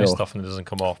going to try stuff and it doesn't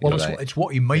come off. Well, it's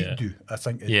what he might do, I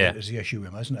think, is the issue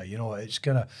with him, isn't it? It's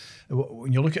kind of,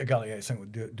 when you look at a guy like that, you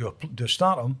think, do I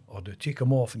start him or do I take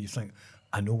him off? And you think,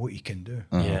 I know what he can do.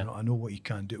 I know what he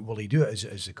can do. Will he do it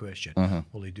is the question.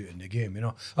 Will he do it in the game?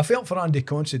 I felt for Andy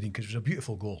Considine because it was a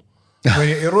beautiful goal. When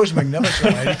he rose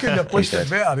magnificently, he couldn't have placed it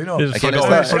better.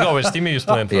 I forgot which team he was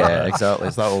playing for. Yeah, exactly.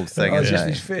 It's that old thing. It's just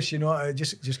his face,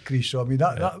 just creased. So I mean,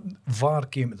 that VAR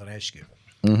came to the rescue.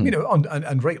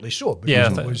 And rightly so.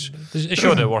 Because it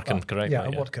showed it working correctly. Yeah,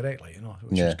 it worked correctly.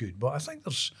 Which is good. But I think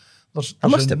there's I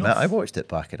must admit, I watched it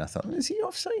back and I thought, is he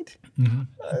offside?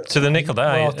 To the naked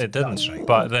eye, it didn't. Right.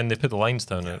 But then they put the lines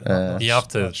down. You have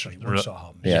to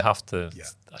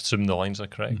assume the lines are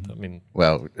correct. I mean,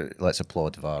 well, let's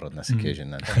applaud VAR on this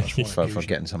occasion then for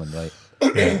getting something right.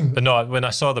 But no, when I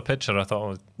saw the picture, I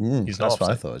thought, he's not offside. That's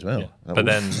what I thought as well. Yeah. But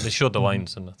then they showed the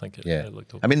lines, and I think it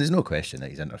looked okay. I mean, there's no question that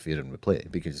he's interfering with play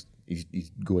because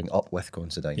he's going up with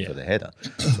Considine for the header.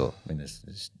 So I mean,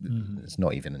 it's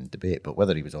not even in debate. But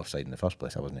whether he was offside in the first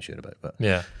place, I wasn't sure about. But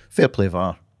fair play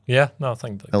VAR. Yeah, no, I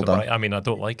think they got it right. I mean, I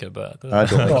don't like it, but I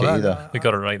don't like it either. We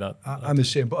got it right. I'm the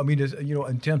same, but I mean,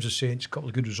 in terms of Saints, a couple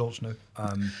of good results now.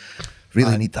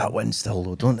 Really need that win still,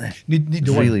 though, don't they? Need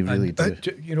the really, win. Really do.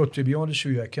 To be honest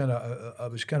with you, I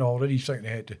was kind of already thinking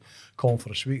ahead to call for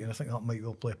this week, and I think that might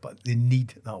well play. But they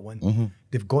need that win.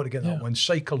 They've got to get that win.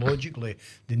 Psychologically,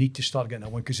 they need to start getting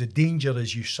that win because the danger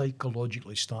is you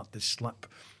psychologically start to slip.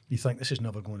 You think this is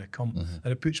never going to come,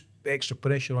 and it puts extra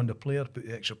pressure on the player, puts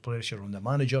extra pressure on the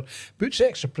manager, puts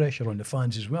extra pressure on the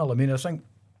fans as well. I mean, I think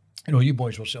you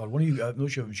boys were saying, one of you, I'm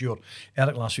not sure it was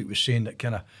Eric last week was saying that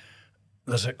kind of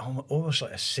there's almost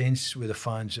like a sense with the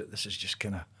fans that this is just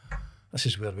kind of this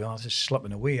is where we are, this is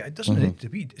slipping away. It doesn't need to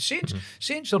be.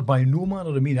 Saints are by no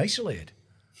manner of means isolated.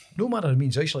 No manner of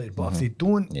means isolated, but if they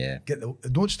don't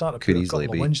don't start to put a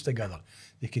couple of wins together,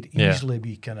 they could easily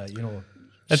be kind of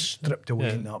stripped away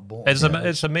in that ball.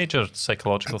 It's a major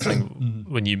psychological thing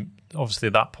when you obviously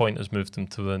at that point has moved them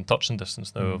to within touching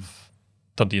distance now of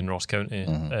Dundee and Ross County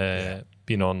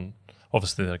being on.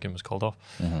 Obviously their game was called off,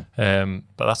 but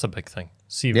that's a big thing.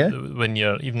 See, when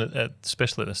you're even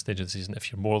especially at this stage of the season,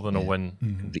 if you're more than a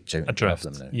win, reach out adrift.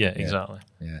 Them now. Exactly.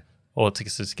 Yeah. All it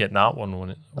takes is getting that one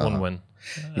win,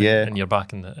 and you're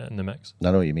back in the mix.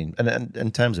 I know what you mean. And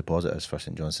in terms of positives for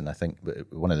St Johnstone, I think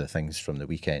one of the things from the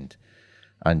weekend,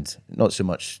 and not so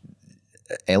much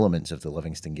elements of the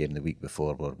Livingston game the week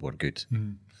before were good.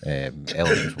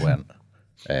 Elements weren't.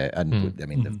 I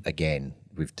mean, again,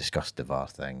 we've discussed the VAR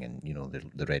thing, and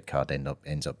the red card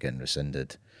ends up getting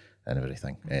rescinded. and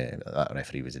everything. That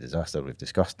referee was a disaster. We've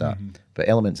discussed that. But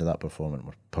elements of that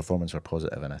performance were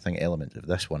positive, and I think elements of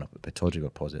this one up at Pittodrie were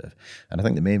positive. And I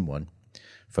think the main one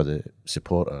for the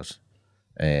supporters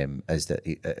is that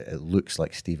it looks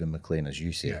like Stephen McLean, as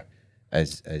you say,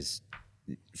 is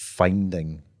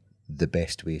finding the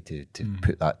best way to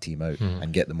put that team out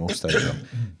and get the most out of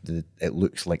them. It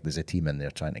looks like there's a team in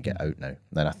there trying to get out now.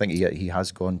 And I think he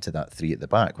has gone to that 3 at the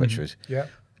back, which was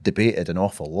debated an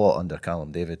awful lot under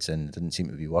Callum Davidson. It didn't seem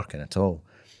to be working at all.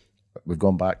 We've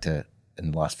gone back to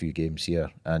in the last few games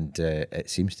here, and it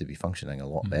seems to be functioning a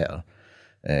lot better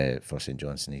for St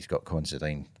Johnstone. He's got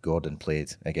Considine. Gordon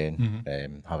played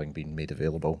again, having been made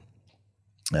available,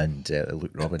 and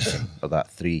Luke Robinson are that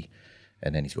 3,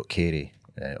 and then he's got Carey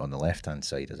on the left-hand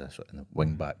side as a sort of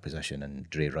wing-back position, and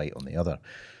Dre Wright on the other.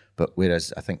 But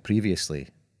whereas I think previously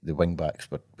the wing-backs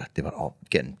were all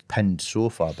getting pinned so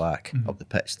far back up the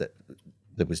pitch that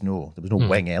there was no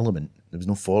wing element, there was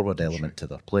no forward element to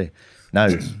their play. Now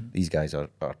these guys are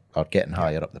getting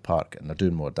higher up the park and they're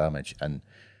doing more damage. And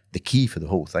the key for the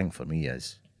whole thing for me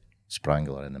is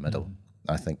Sprangler in the middle.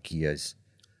 I think he is,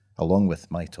 along with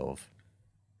Maitov,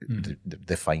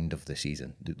 the find of the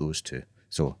season, those two.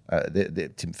 So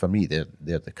for me, they're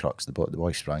the crux. The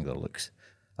boy Sprangler looks.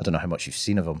 I don't know how much you've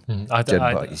seen of him, Jim,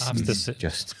 but he's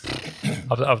just.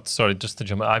 Sorry, just to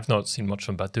jump. I've not seen much of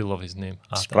him, but I do love his name.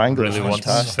 Sprangler, really want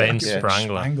Sven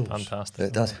Sprangler. Fantastic.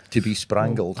 It does. To be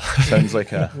sprangled sounds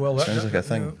like a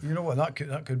thing. You know what?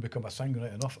 That could become a thing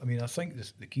right enough. I mean, I think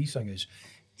the key thing is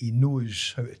he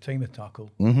knows how to time a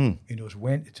tackle. He knows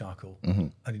when to tackle,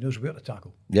 and he knows where to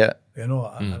tackle. Yeah. You know,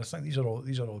 and I think these are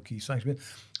all key things.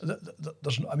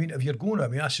 I mean, if you're going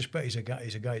to, I suspect he's a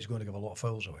guy who's going to give a lot of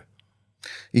fouls away.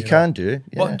 He can do,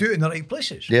 but do it in the right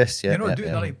places. Yes, yeah. Do it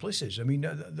in the right places. I mean,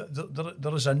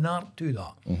 there is an art to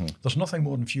that. There's nothing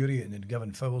more infuriating than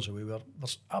giving fouls away where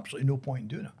there's absolutely no point in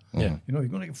doing it. Yeah. You know, you're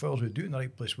going to give fouls away, do it in the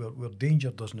right place where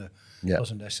danger doesn't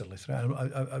necessarily threaten.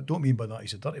 I don't mean by that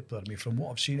he's a dirty player. I mean, from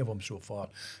what I've seen of him so far,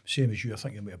 same as you, I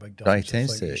think he'll make a big difference.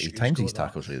 He times his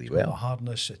tackles really well. The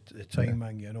hardness, the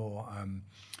timing, you know.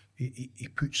 He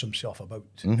puts himself about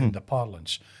in the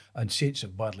parlance, and Saints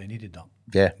have badly needed that.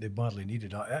 Yeah, they badly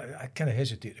needed that. I kind of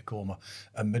hesitate to call him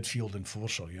a midfield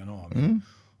enforcer, you know. I mean,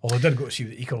 although I did go to see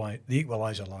the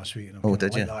Equaliser last week, and I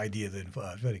did you? The idea then,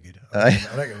 it's very good. I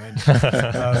recommend.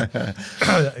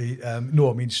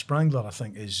 No, I mean Sprangler, I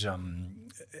think is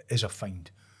a find.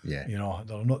 Yeah, you know,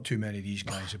 there are not too many of these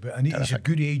guys about, and he's a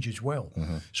good age as well.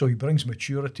 So he brings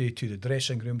maturity to the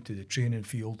dressing room, to the training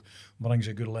field, brings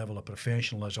a good level of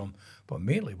professionalism. But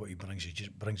mainly, what he brings, he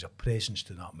just brings a presence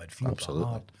to that midfield, absolutely. A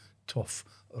hard, tough,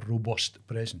 robust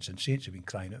presence. And Saints have been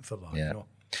crying out for that. Yeah. You know?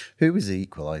 Who was the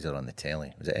equaliser on the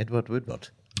telly? Was it Edward Woodward?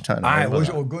 Going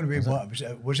to be what?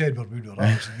 It was Edward Woodward.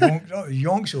 I was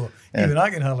young, so even I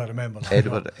can hardly remember that.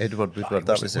 Edward Woodward.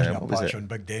 That was what was it? On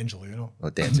Big Denzel, you know. Oh,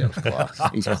 Denzel's class.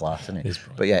 He's class, isn't he?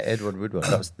 But yeah, Edward Woodward.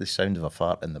 That was the sound of a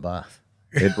fart in the bath.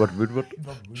 Edward Woodward.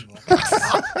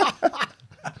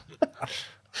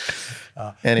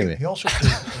 Anyway, he also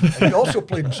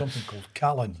played in something called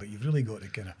Callan, but you've really got to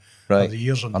kind of the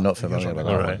years on. I'm not familiar with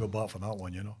that. Right. Go back for that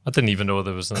one, you know. I didn't even know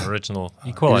there was an original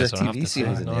Equaliser. There was a TV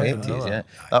series in the 80s. Yeah,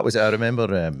 that was. I remember.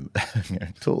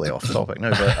 Totally off topic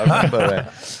now, but I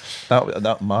remember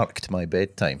that marked my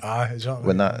bedtime.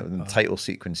 When the title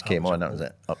sequence came on. That was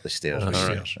it. Up the stairs.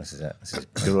 This is it. This is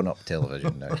grown-up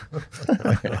television now.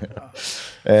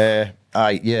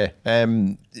 I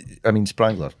mean,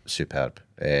 Sprangler, superb.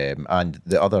 And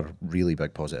the other really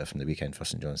big positive from the weekend for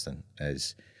St Johnstone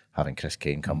is having Chris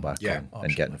Kane come back on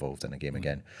and get involved in a game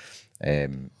again.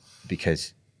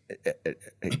 Because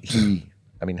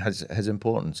his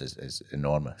importance is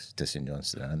enormous to St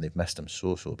Johnstone, and they've missed him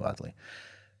so badly.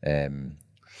 I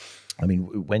mean,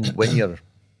 when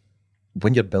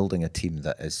you're building a team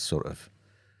that is sort of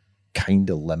kind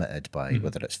of limited by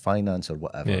whether it's finance or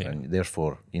whatever, and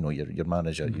therefore, you know, your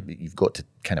manager, you've got to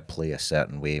kind of play a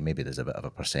certain way. Maybe there's a bit of a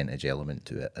percentage element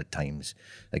to it at times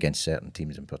against certain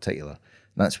teams in particular.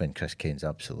 And that's when Chris Kane's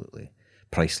absolutely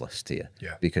priceless to you,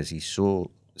 because he's so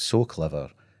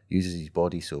clever, uses his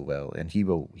body so well, and he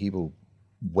will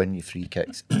win you free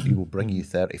kicks. He will bring you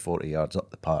 30-40 yards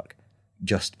up the park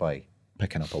just by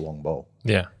picking up a long ball.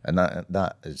 Yeah, and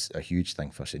that is a huge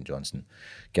thing for St Johnstone,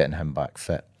 getting him back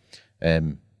fit.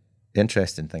 The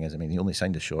interesting thing is, I mean, he only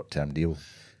signed a short-term deal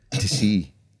to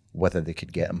see whether they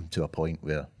could get him to a point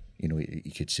where, you know, he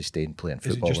could sustain playing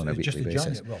football on a weekly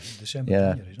basis. December,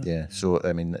 January, isn't it? Yeah. So,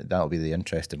 I mean, that'll be the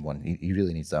interesting one. He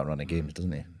really needs that run of games,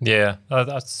 doesn't he? Yeah,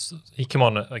 he came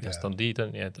on against Dundee,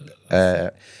 didn't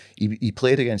he? He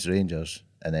played against Rangers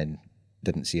and then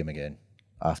didn't see him again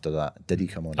after that? Did he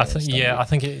come on? I think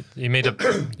he made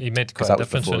quite a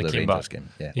difference when he came back. Game.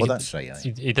 Yeah, well, that's right.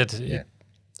 He did.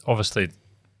 Obviously,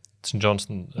 St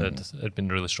Johnstone had been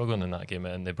really struggling in that game,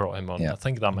 and they brought him on. I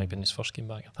think that might have been his first game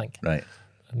back. I think. Right.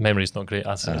 Memory's not great,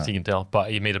 as you can tell, but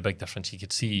he made a big difference. You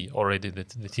could see already the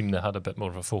team that had a bit more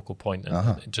of a focal point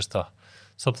and just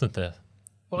something to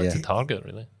target,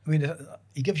 really. I mean,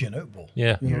 he gives you an out ball.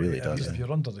 Yeah, he really does. If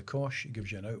you're under the cosh, he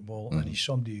gives you an out ball, and he's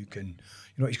somebody who can,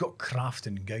 he's got craft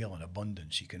and guile in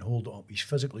abundance. He can hold it up. He's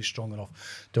physically strong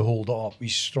enough to hold it up.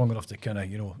 He's strong enough to kind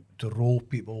of, to roll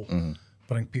people.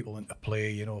 Bring people into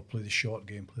play, play the short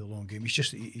game, play the long game.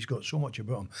 He's got so much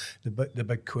about him. The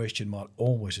big question mark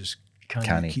always is,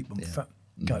 can he keep him fit?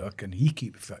 Can he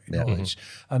keep fit? It's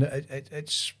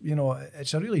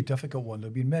a really difficult one.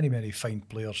 There've been many fine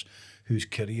players whose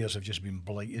careers have just been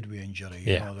blighted with injury.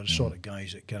 They're the sort of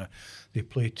guys that they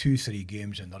play 2-3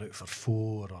 games and they're out for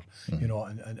 4, or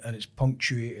and it's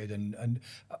punctuated. And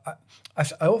I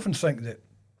often think that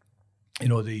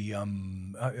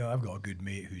I've got a good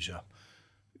mate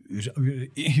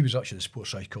he was actually the sports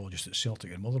psychologist at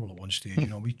Celtic in Motherwell at one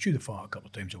stage. We chew the fat a couple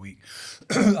of times a week,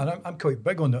 and I'm quite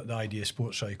big on the idea of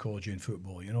sports psychology in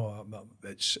football.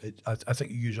 I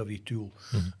think you use every tool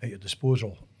at your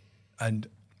disposal, and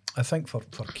I think for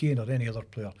Kane or any other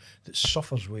player that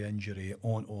suffers with injury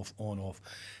on off,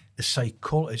 the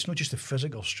psychology, it's not just the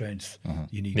physical strength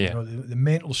you need. The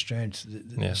mental strength,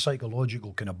 the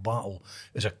psychological kind of battle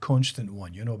is a constant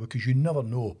one. Because you never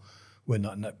know when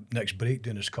that next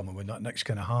breakdown is coming, when that next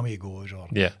kind of hammy goes,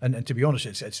 and to be honest,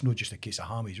 it's not just a case of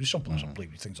hammies. With some players have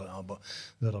played with things like that, but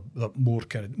there are more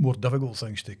difficult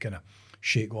things to kind of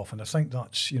shake off. And I think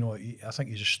that's I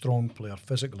think he's a strong player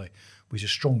physically, but he's a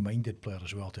strong-minded player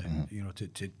as well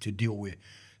to deal with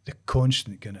the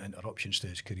constant kind of interruptions to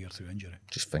his career through injury.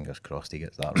 Just fingers crossed he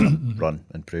gets that run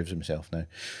and proves himself now.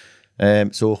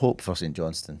 So hope for St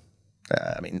Johnstone.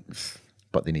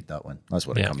 But they need that one. That's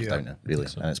what it comes down to, really.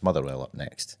 So. And it's Motherwell up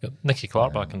next. Got Nicky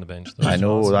Clark back on the bench, though. I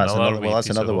know, that's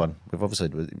another one. We've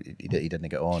obviously, he didn't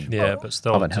get on. Yeah, but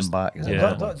still. Having him back is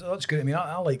that's great. I mean,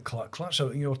 I like Clark. Clark's,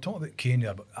 we're talking about Kane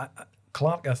there, but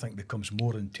Clark, I think, becomes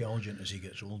more intelligent as he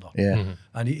gets older. Yeah.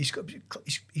 And he's not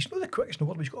the quickest in the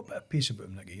world, but he's got a bit of pace about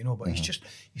him, Nicky, but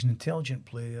he's an intelligent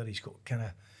player. He's got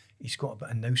a bit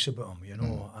of nous about him,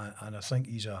 and I think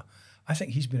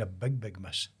he's been a big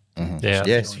miss. Yeah,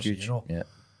 yes, huge. Yeah.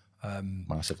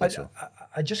 Massively so.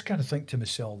 I just kind of think to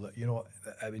myself that,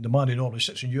 the man who normally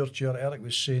sits in your chair, Eric,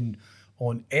 was saying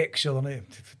on X the other night,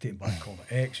 taking back calling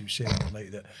it X, he was saying the other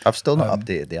night that I've still not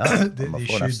updated the app on my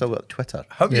phone. I've still got Twitter.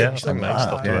 Have you? Yeah, I've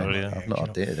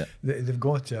not updated it. They've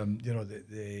got,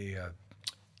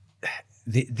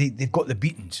 they've got the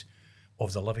beatings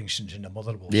of the Livingstons and the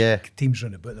Motherwells. Teams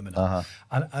round about them. And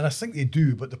I think they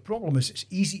do, but the problem is it's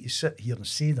easy to sit here and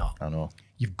say that. I know.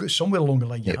 You've got somewhere along the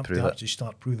line you have to actually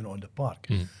start proving it on the park.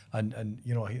 And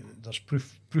there's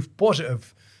proof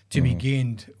positive to be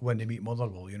gained when they meet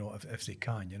Motherwell, if they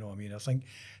can. I think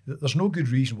there's no good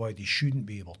reason why they shouldn't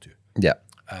be able to. Yeah.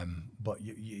 But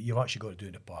you've actually got to do it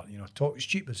in the park. Talk is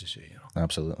cheap, as they say.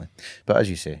 Absolutely. But as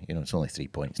you say, it's only 3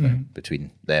 points now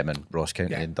between them and Ross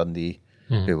County and Dundee,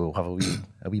 who will have a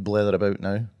wee blether about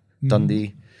now.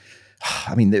 Dundee.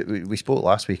 I mean, we spoke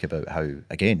last week about how,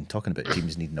 again, talking about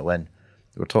teams needing a win,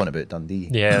 we were talking about Dundee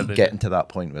getting to that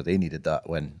point where they needed that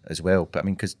win as well. But I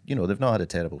mean, because, they've not had a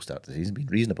terrible start to the season, been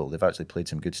reasonable. They've actually played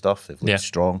some good stuff. They've looked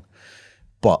strong.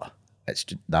 But it's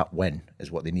just, that win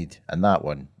is what they need. And that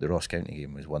one, the Ross County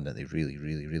game, was one that they really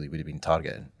would have been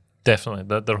targeting.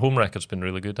 Definitely. Their home record's been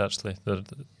really good, actually.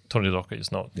 Tony Dockett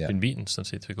has not been beaten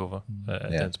since he took over at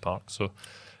Dens Park. So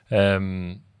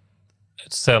it's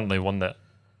certainly one that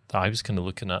I was kind of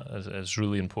looking at as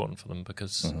really important for them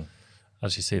because,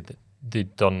 as you said,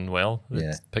 they'd done well.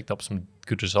 They picked up some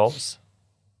good results.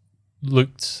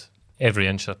 Looked every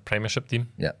inch a Premiership team.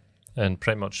 Yeah. And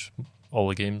pretty much all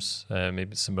the games.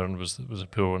 Maybe St Mirren was a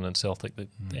poor one, and Celtic that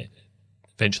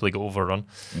eventually got overrun.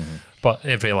 But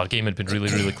every other game had been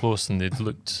really close, and they'd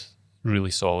looked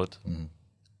really solid.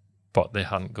 But they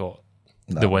hadn't got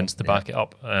the wins to back it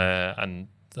up, and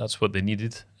that's what they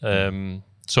needed.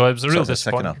 So it was a real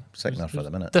disappointment. Sickener for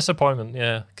the minute. Disappointment,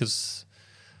 because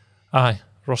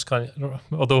Ross County,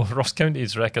 although Ross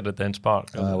County's record at Dens Park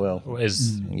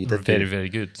is very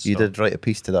good. You did write a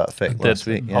piece to that effect last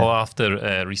week. Yeah. I'll have to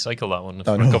recycle that one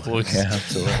for a couple of weeks. Yeah,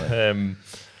 absolutely.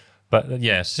 But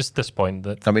it's just disappointing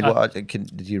that. I mean,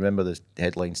 did you remember the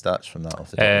headline stats from that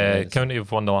off the top of your head? County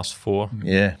have won the last 4.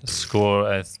 Yeah.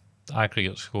 Score,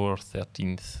 aggregate score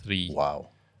 13-3. Wow.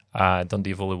 Dundee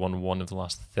have only won 1 of the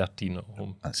last 13 at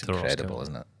home. That's incredible,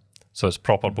 isn't it? So it's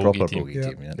proper bogey team.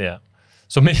 Team, yeah.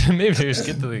 So maybe it was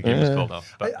good that the game was called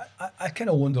off. But I kind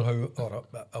of wonder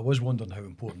I was wondering how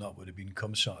important that would have been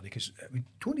come Saturday, because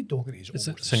Tony Docherty has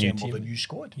almost assembled a new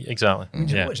squad. Exactly. I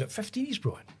mean, what is it, 15 he's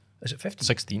brought in? Is it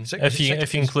 15? 16.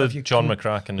 If you include John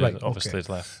McCracken, who obviously is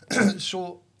left.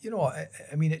 So,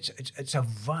 I mean, it's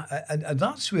and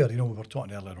that's where, we were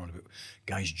talking earlier on about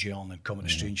guys gelling and coming to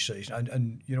strange cities,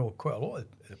 and quite a lot of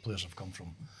the players have come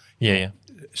from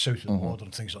south of the border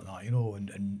and things like that,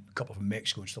 and a couple from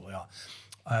Mexico and stuff like that.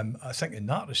 I think in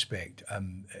that respect,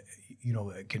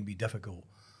 it can be difficult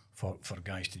for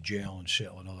guys to gel and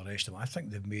settle and all the rest of them. I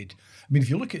think they've made. I mean, if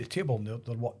you look at the table, and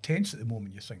they're what, 10th at the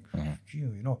moment. You think,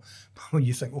 when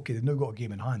you think, okay, they've now got a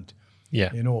game in hand.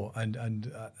 Yeah,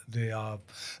 and they are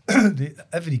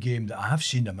every game that I have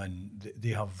seen them in, they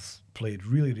have played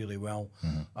really, really well.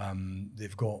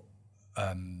 They've got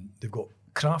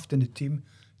craft in the team.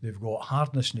 They've got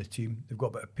hardness in the team. They've got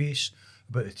a bit of pace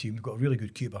about the team. They've got a really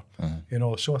good keeper.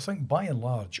 So I think by and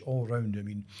large, all round, I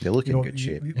mean, they look in good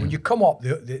shape. When you come up,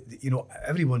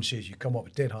 everyone says you come up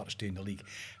with dead heart to stay in the league.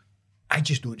 I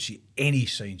just don't see any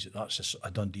signs that that's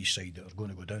a Dundee side that are going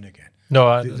to go down again.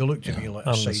 No, they look to me like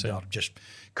a side that are just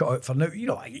cut out for now. You'd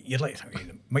like to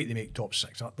think, might they make top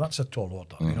six? That's a tall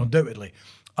order. Undoubtedly,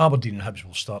 Aberdeen and Hibs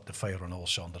will start to fire on all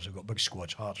cylinders. They've got big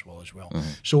squads, Hearts will as well.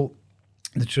 So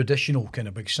the traditional kind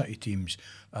of big city teams,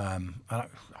 and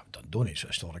I've done Dundee, so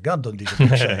I still regard Dundee as a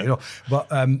big city, but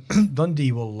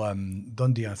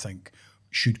Dundee, I think,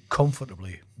 should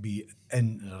comfortably be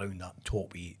in and around that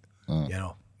top 8,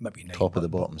 maybe 9. Top of the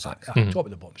bottom 6. Top of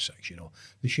the bottom 6,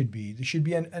 They should be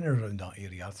in and around that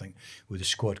area, I think, with the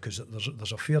squad, because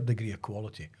there's a fair degree of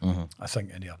quality, I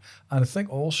think, in there. And I think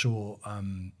also,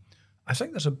 I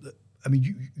think there's I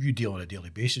mean, you deal on a daily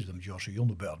basis with them, George, so you'll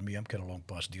know better than me. I'm kind of long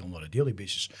past dealing on a daily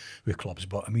basis with clubs.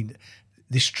 But, I mean,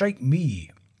 they strike me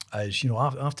as,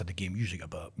 after the game, usually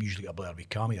a Blair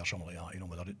Kami or something like that,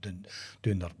 when they're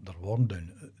doing their warm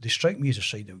down, they strike me as a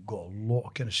side that have got a lot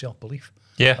of kind of self-belief.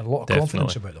 Yeah, and a lot of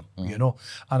confidence about them,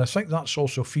 And I think that's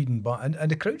also feeding back.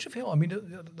 And the crowds have helped. I mean,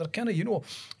 they're kind of, you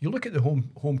look at the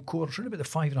home court, it's around about the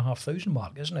 5,500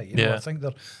 mark, isn't it? I think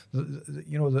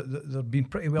they're being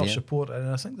pretty well supported, and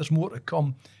I think there's more to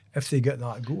come if they get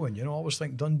that going. I always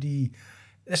think Dundee.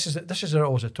 This is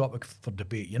always a topic for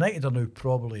debate. United are now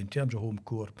probably, in terms of home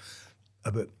court,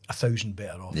 about 1,000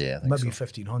 better off. Yeah, maybe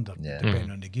 1,500,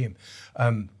 depending on the game.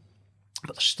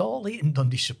 But there's still a latent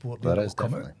Dundee support that will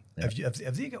come out. Yeah.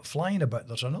 If they get flying a bit,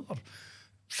 there's another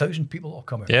 1,000 people that will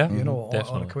come out. Yeah,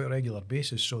 on a quite regular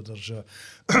basis. So there's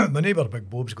my neighbour Big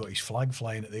Bob's got his flag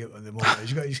flying at the moment.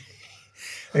 He's got his.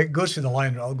 It goes to the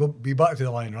line. I'll be back to the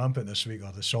line rampant this week,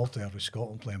 or the Saltair with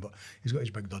Scotland playing. But he's got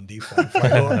his big Dundee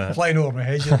flag flying over my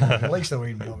head. He likes the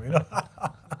wind,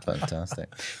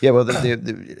 Fantastic. Yeah, well,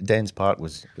 the Dens Park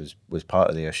was part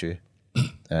of the issue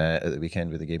at the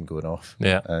weekend with the game going off.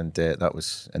 Yeah, and that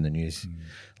was in the news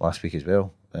last week as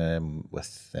well,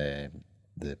 with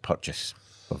the purchase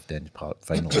of Dens Park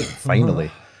finally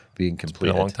being completed.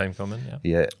 It's been a long time coming.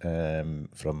 Yeah,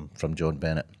 from John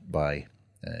Bennett by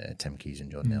Tim Keyes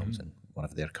and John Nelms and one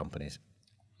of their companies.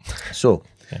 So,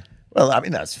 well, I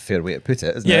mean, that's a fair way to put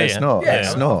it, isn't it?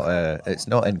 It's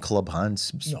not in club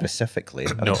hands specifically.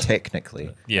 I mean, technically,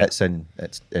 it's in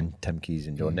Tim Keyes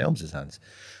and John Nelms' hands.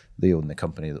 They own the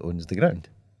company that owns the ground.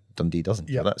 Dundee doesn't.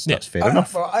 Yeah, that's fair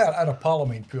enough. I had a pal of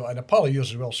mine, and a pal of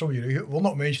yours as well. Some of you will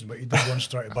not mention, but he did once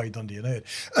try to buy Dundee United.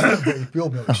 But he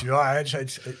pulled me up and said,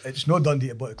 it's no Dundee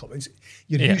to buy the club.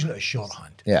 You're using it as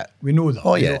shorthand. Yeah, we know that.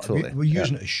 Oh yeah, totally. We're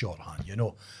using it as shorthand.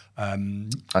 I'm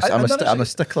a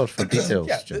stickler for details.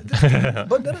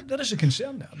 But there is a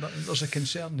concern there. There's a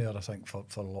concern there, I think, for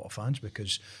a lot of fans,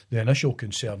 because the initial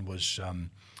concern was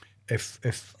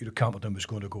if Camperdown was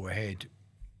going to go ahead,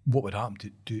 what would happen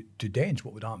to Dens?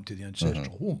 What would happen to the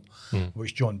ancestral home,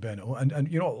 which John Bennett and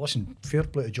listen, fair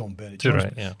play to John Bennett.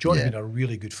 John's been a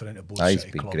really good friend of both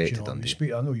city clubs. Great to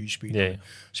Dundee. I know you speak to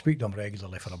him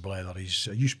regularly for a blether.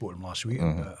 You spoke to him last week.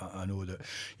 And I know that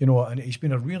and he's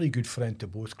been a really good friend to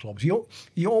both clubs.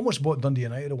 He almost bought Dundee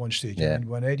United at one stage. And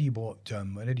when Eddie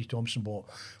Thompson bought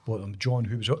them, John,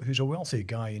 who's a wealthy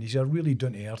guy, and he's a really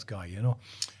down to earth guy,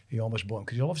 He almost bought him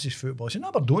because he loves his football. He's an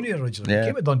Aberdonian originally. He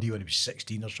came to Dundee when he was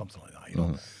 16 or something like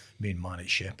that. Main man at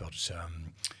Shepherds.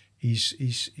 He's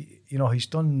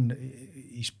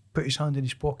put his hand in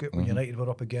his pocket when United were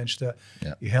up against it.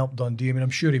 Yeah. He helped Dundee. I mean, I'm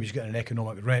sure he was getting an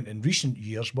economic rent in recent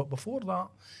years, but before that,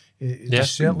 he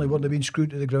certainly wouldn't have been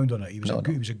screwed to the ground on it. He was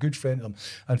he was a good friend of them.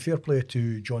 And fair play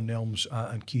to John Nelms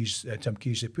and Tim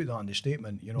Keyes. They put that in the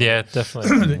statement.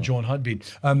 Definitely that John had been.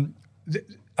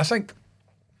 I think.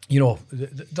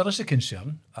 There is a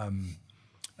concern.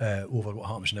 over what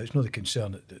happens now. It's not the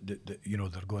concern that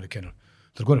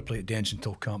they're going to play at Dens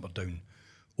until Camperdown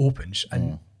opens.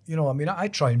 And I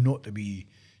try not to be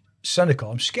cynical.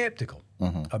 I'm sceptical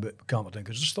about Camperdown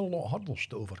because there's still a lot of hurdles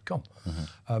to overcome.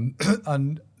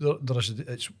 And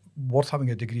it's worth having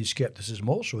a degree of scepticism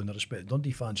also in the respect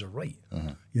Dundee fans are right.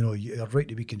 You're right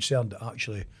to be concerned that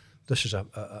actually this is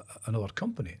another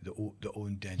company that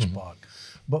own Dens Park.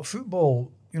 But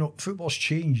football's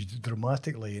changed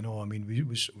dramatically.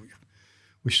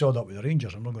 We saw that with the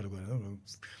Rangers. I'm not going to go.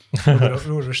 We're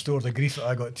going to restore the grief that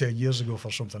I got 10 years ago for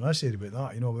something I said about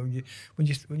that. When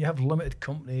you have limited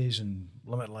companies and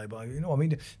limited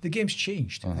liability, the game's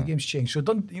changed. The game's changed.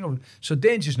 So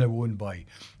Dens is now owned by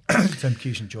Tim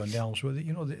Case and John Nelms.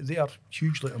 They are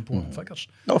hugely important figures.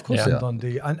 No, of course, in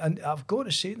Dundee. And I've got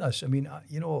to say this.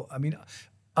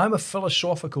 I'm a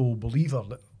philosophical believer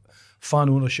that fan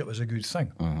ownership is a good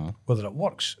thing. Whether it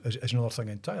works is another thing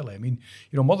entirely.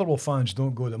 Motherwell fans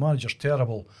don't go, the manager's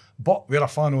terrible, but we're a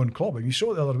fan-owned club. And you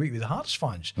saw it the other week with the Hearts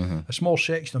fans. A small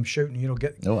section of them shouting,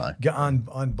 get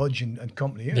on Budge and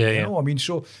company.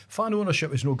 So fan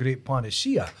ownership is no great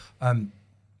panacea.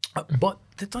 But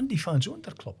the Dundee fans owned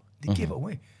their club. They gave it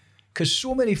away. Because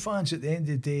so many fans at the end of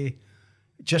the day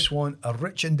just want a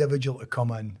rich individual to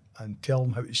come in and tell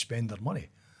them how to spend their money.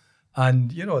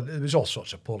 And, there was all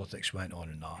sorts of politics went on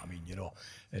in that.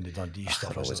 In the Dundee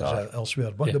stuff as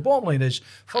elsewhere. But the bottom line is,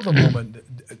 for the moment,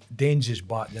 Dens is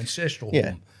back. The ancestral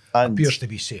home appears to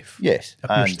be safe. Yes,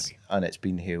 and it's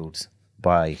been hailed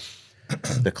by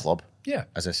the club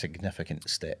as a significant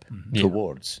step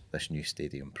towards this new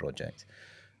stadium project.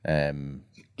 And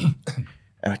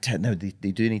I tell you now,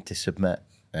 they do need to submit.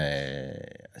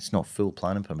 It's not full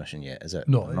planning permission yet, is it?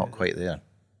 No, not quite there.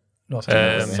 No,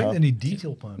 I think they need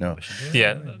detailed planning permission.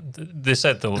 Yeah, they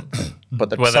said they'll. But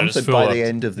there's something by the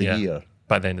end of the year.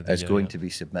 By the end of the year, is going to be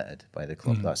submitted by the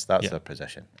club. That's their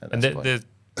position. And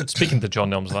speaking to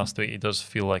John Nelms last week, he does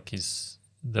feel like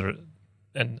they're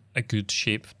in a good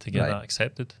shape to get that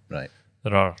accepted. Right.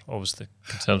 There are obviously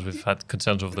concerns. We've had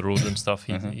concerns over the road and stuff.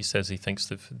 He says he thinks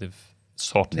they've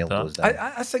sorted that.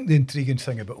 I think the intriguing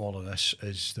thing about all of this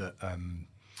is that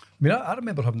I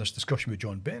remember having this discussion with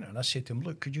John Bennett, and I said to him,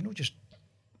 look, could you not just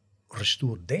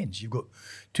restore Dens? You've got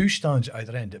two stands at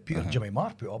either end that Peter and Jimmy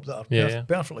Marr put up that are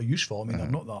perfectly useful. They're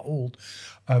not that old.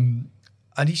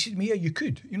 And he said to me, yeah, you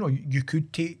could.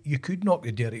 You could knock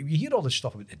the dairy. You hear all this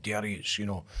stuff about the dairies,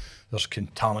 there's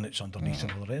contaminants underneath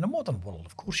and all that. In a modern world,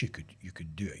 of course you could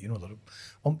do it. There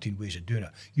are umpteen ways of doing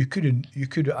it. You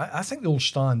could. I think the old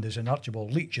stand is an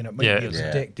Archibald Leach, and it might be a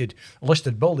protected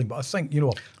listed building. But I think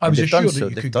I was assured that you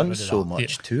could. They've done so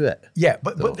much to it. Yeah,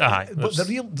 but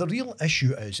the real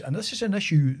issue is, and this is an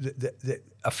issue that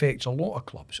affects a lot of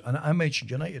clubs. And I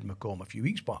mentioned United, McComb, a few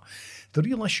weeks back. The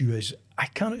real issue is I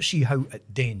cannot see how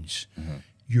at Dens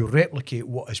you replicate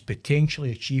what is potentially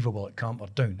achievable at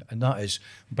Camperdown, and that is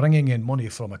bringing in money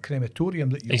from a crematorium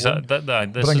that you own,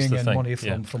 bringing in money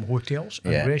from hotels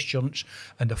and restaurants,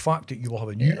 and the fact that you will have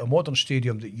a modern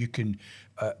stadium that you can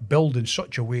build in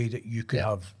such a way that you could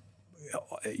have,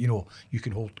 you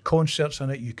can hold concerts in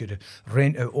it, you could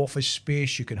rent out office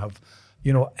space, you can have,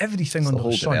 everything under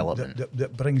the sun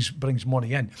that brings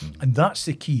money in, and that's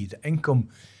the key, the income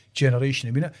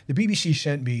generation. The BBC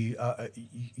sent me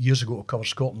years ago to cover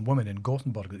Scotland women in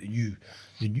Gothenburg at the new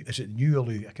is it New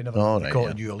Alu? I can never call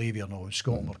it New Alavia now in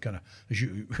Scotland. We're kind of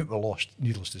we're lost,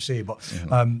 needless to say. But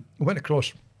we went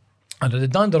across and I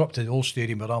dandered up to the old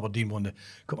stadium where Aberdeen won the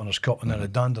Cup Cup, and then I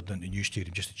dandered into the new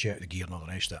stadium just to check the gear and all the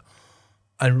rest of it.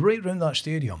 And right around that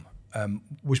stadium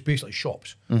was basically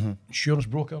shops, insurance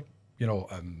broker,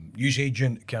 news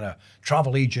agent, kind of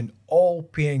travel agent, all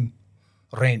paying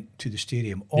rent to the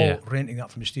stadium, all renting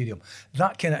that from the stadium.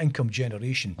 That kind of income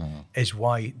generation is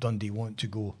why Dundee want to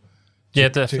go to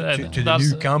the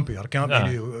new Campy, or Campy,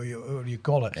 whatever you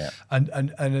call it. Yeah.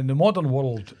 And in the modern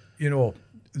world,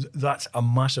 that's a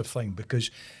massive thing,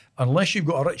 because unless you've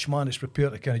got a rich man that's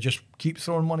prepared to kind of just keep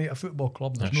throwing money at a football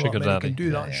club, there's no that many can do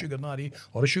that. Sugar daddy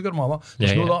or a sugar mama,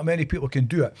 there's no that many people can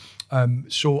do it.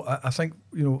 So I think,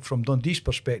 from Dundee's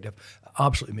perspective, it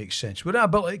absolutely makes sense. Would I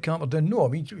build it at Camperdown?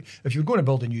 No. If you're going to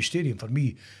build a new stadium, for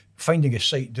me, finding a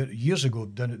site years ago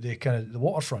down at the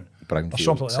waterfront or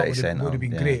something like that would have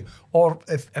been great. Or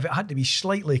if it had to be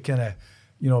slightly kind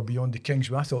of beyond the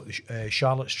Kingsway, I thought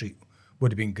Charlotte Street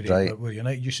would have been great, where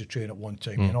United used to train at one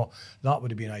time. That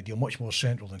would have been ideal, much more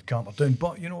central than Camperdown.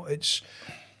 But it's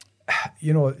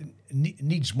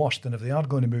needs must, and if they are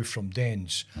going to move from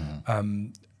Dens,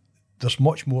 there's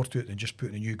much more to it than just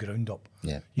putting a new ground up.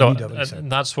 Yeah,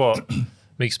 and that's what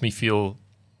makes me feel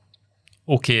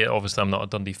okay. Obviously, I'm not a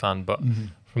Dundee fan, but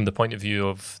from the point of view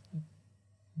of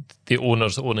the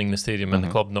owners owning the stadium and the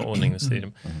club not owning the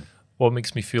stadium. What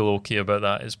makes me feel okay about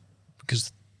that is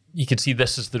because you can see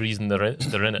this is the reason they're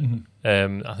in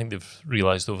it. I think they've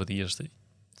realised over the years that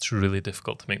it's really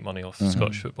difficult to make money off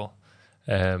Scottish football.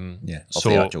 Off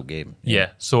the actual game.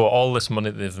 So all this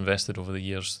money that they've invested over the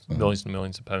years, millions and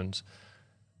millions of pounds,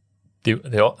 the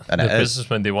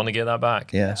businessmen, they want to get that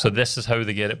back. Yeah. So this is how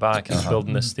they get it back, is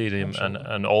building this stadium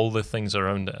and all the things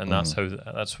around it, and that's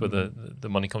where the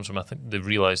money comes from. I think they've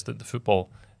realised that the football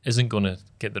isn't going to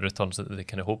get the returns that they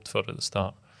kind of hoped for at the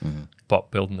start,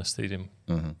 but building the stadium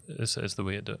is the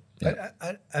way to do it. Yeah.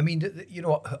 I mean,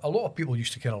 a lot of people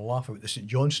used to kind of laugh about the St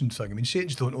Johnstone thing. I mean,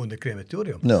 Saints don't own the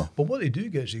crematorium. No. But what they do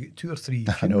get is they get 2 or 3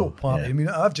 funeral parties. I mean,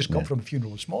 I've just come from a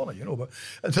funeral this morning, but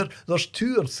there's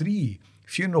 2 or 3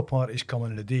 funeral parties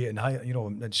coming in a day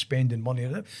and spending money.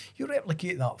 You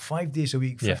replicate that 5 days a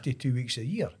week, 52 weeks a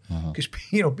year, because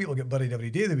people get buried every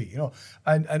day of the week,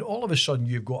 and all of a sudden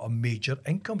you've got a major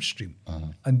income stream,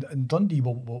 and Dundee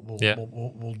will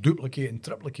duplicate and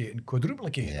triplicate and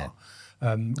quadruplicate that.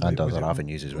 And other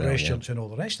avenues as well, restaurants and all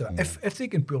the rest of it, if they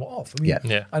can pull it off. I mean,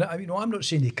 and I'm not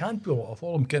saying they can pull it off.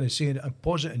 All I'm kind of saying, I'm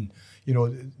positing,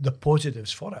 the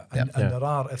positives for it, and there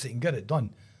are, if they can get it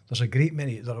done. There's a great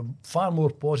many. There are far more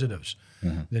positives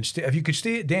than if you could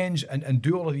stay at Dens and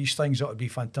do all of these things, that would be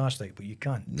fantastic. But you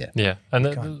can't. Yeah. And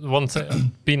the one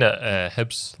thing, being at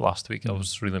Hibs last week, I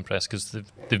was really impressed because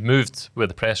they've moved where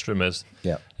the press room is.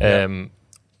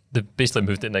 They basically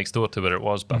moved it next door to where it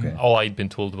was, but all I'd been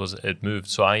told was it had moved.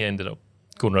 So I ended up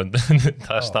going around the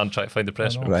stand trying to find the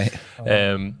press room. Right.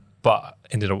 But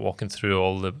ended up walking through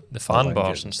all the fan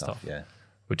bars and stuff,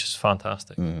 which is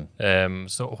fantastic.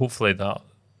 So hopefully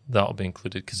that'll be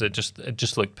included because it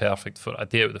just looked perfect for a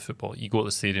day out of the football. You go to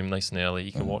the stadium nice and early,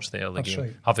 you can watch the early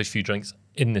game, have a few drinks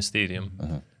in the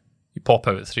stadium. You pop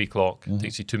out at 3 o'clock, it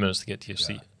takes you 2 minutes to get to your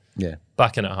seat.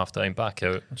 Back in at half time, back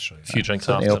out, a few drinks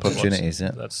after. The opportunities,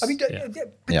 I mean,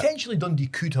 potentially Dundee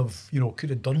could have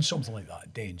done something like that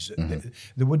at Dens.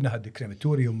 They wouldn't have had the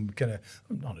crematorium kind of,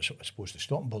 not supposed to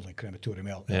stop building a crematorium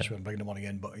elsewhere and bringing the money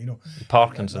in, but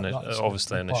parking's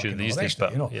obviously an issue these days.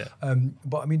 But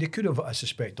but I mean, they could have, I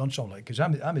suspect, done something like, because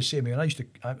I'm the same. I mean,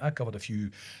 I covered a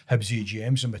few Hibs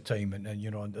AGMs in my time, and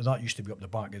that used to be up the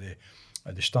back of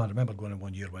the stand. I remember going in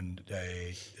one year when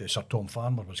Sir Tom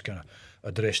Farmer was kind of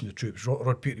addressing the troops.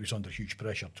 Rod Petrie was under huge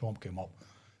pressure. Tom came up,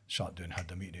 sat down, had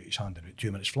the meeting out his hand in about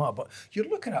 2 minutes flat. But you're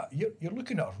looking at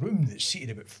a room that's seated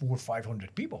about 400 or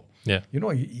 500 people. Yeah.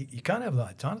 You can't have that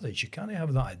at Tannadice. You can't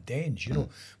have that at Dens.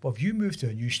 But if you move to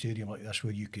a new stadium like this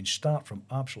where you can start from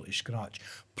absolutely scratch,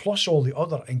 plus all the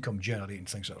other income generating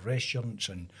things like restaurants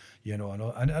and they're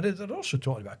also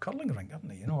talking about a curling rink, aren't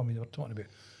they? I mean, they're talking about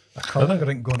a curling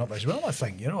rink going up as well, I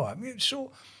think, I mean,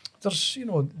 so there's,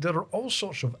 there are all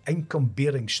sorts of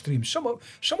income-bearing streams, some of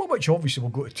which obviously will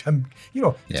go to Tim,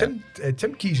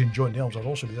 Tim Keyes and John Nelms will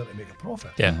also be there to make a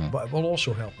profit, but it will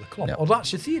also help the club, or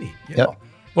that's the theory,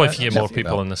 Well, if you get more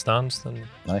people in the stands, then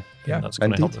that's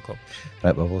going to help the club.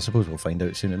 Right, well, I suppose we'll find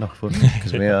out soon enough, won't we?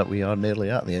 Because we are nearly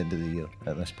at the end of the year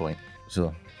at this point,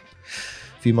 so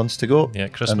a few months to go. Yeah,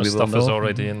 Christmas stuff is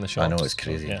already in the shops. I know, it's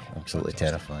crazy, absolutely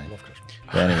terrifying. Love Christmas.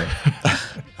 But anyway,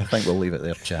 I think we'll leave it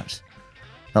there, chaps.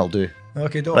 That'll do.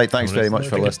 Okay, Doc. Right, thanks very much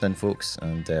for listening, folks,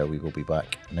 and we will be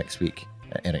back next week.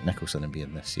 Eric Nicholson will be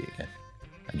in this seat again,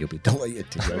 and you'll be delighted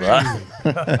to hear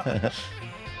that.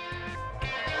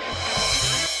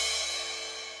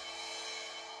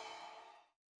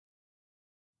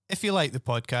 If you like the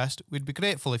podcast, we'd be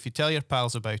grateful if you tell your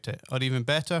pals about it, or even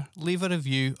better, leave a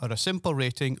review or a simple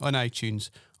rating on iTunes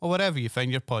or wherever you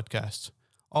find your podcasts.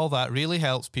 All that really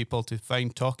helps people to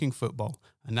find Talking Football,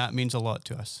 and that means a lot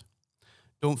to us.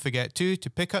 Don't forget to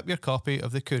pick up your copy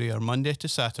of The Courier Monday to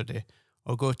Saturday,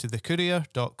 or go to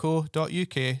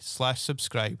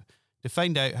thecourier.co.uk/subscribe to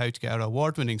find out how to get our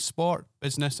award-winning sport,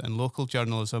 business and local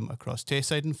journalism across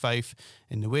Tayside and Fife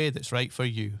in the way that's right for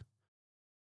you.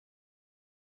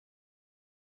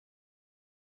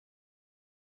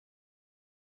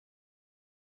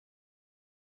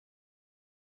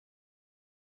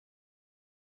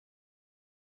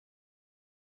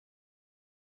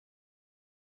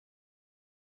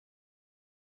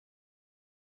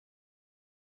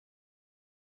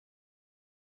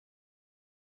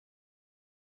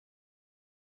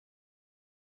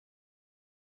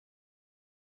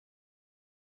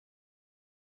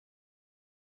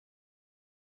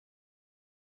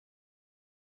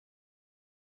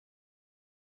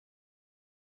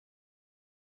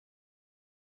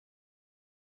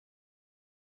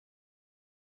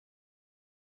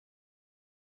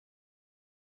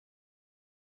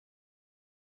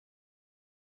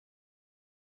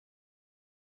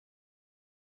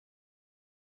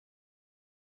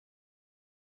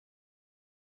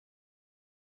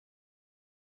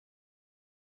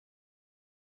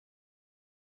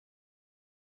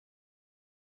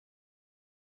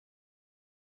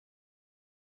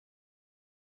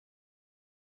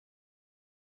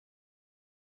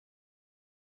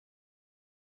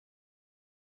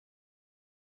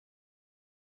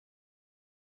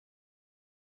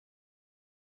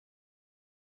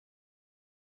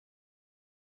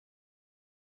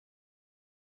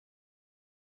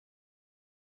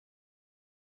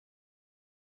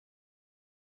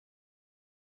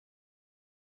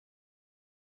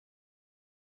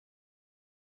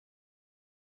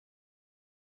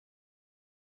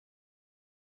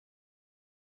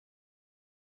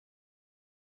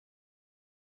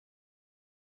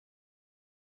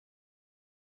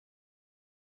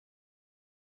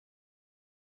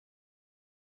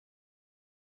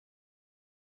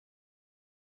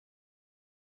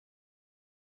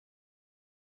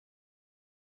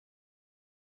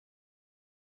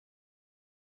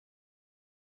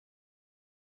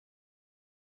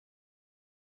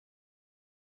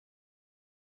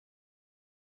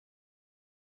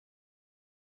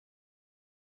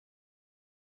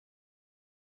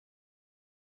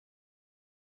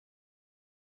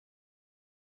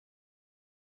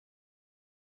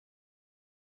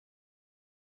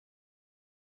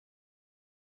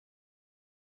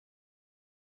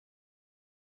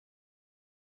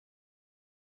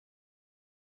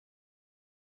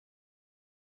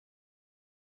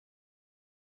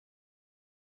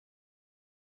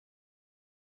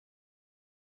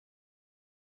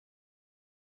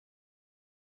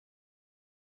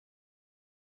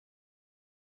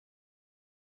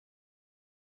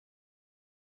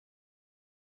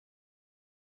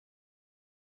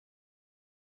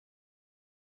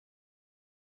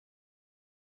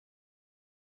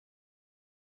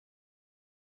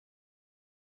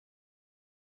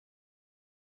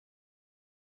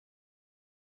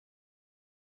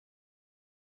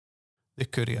 The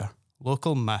Courier.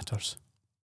 Local matters.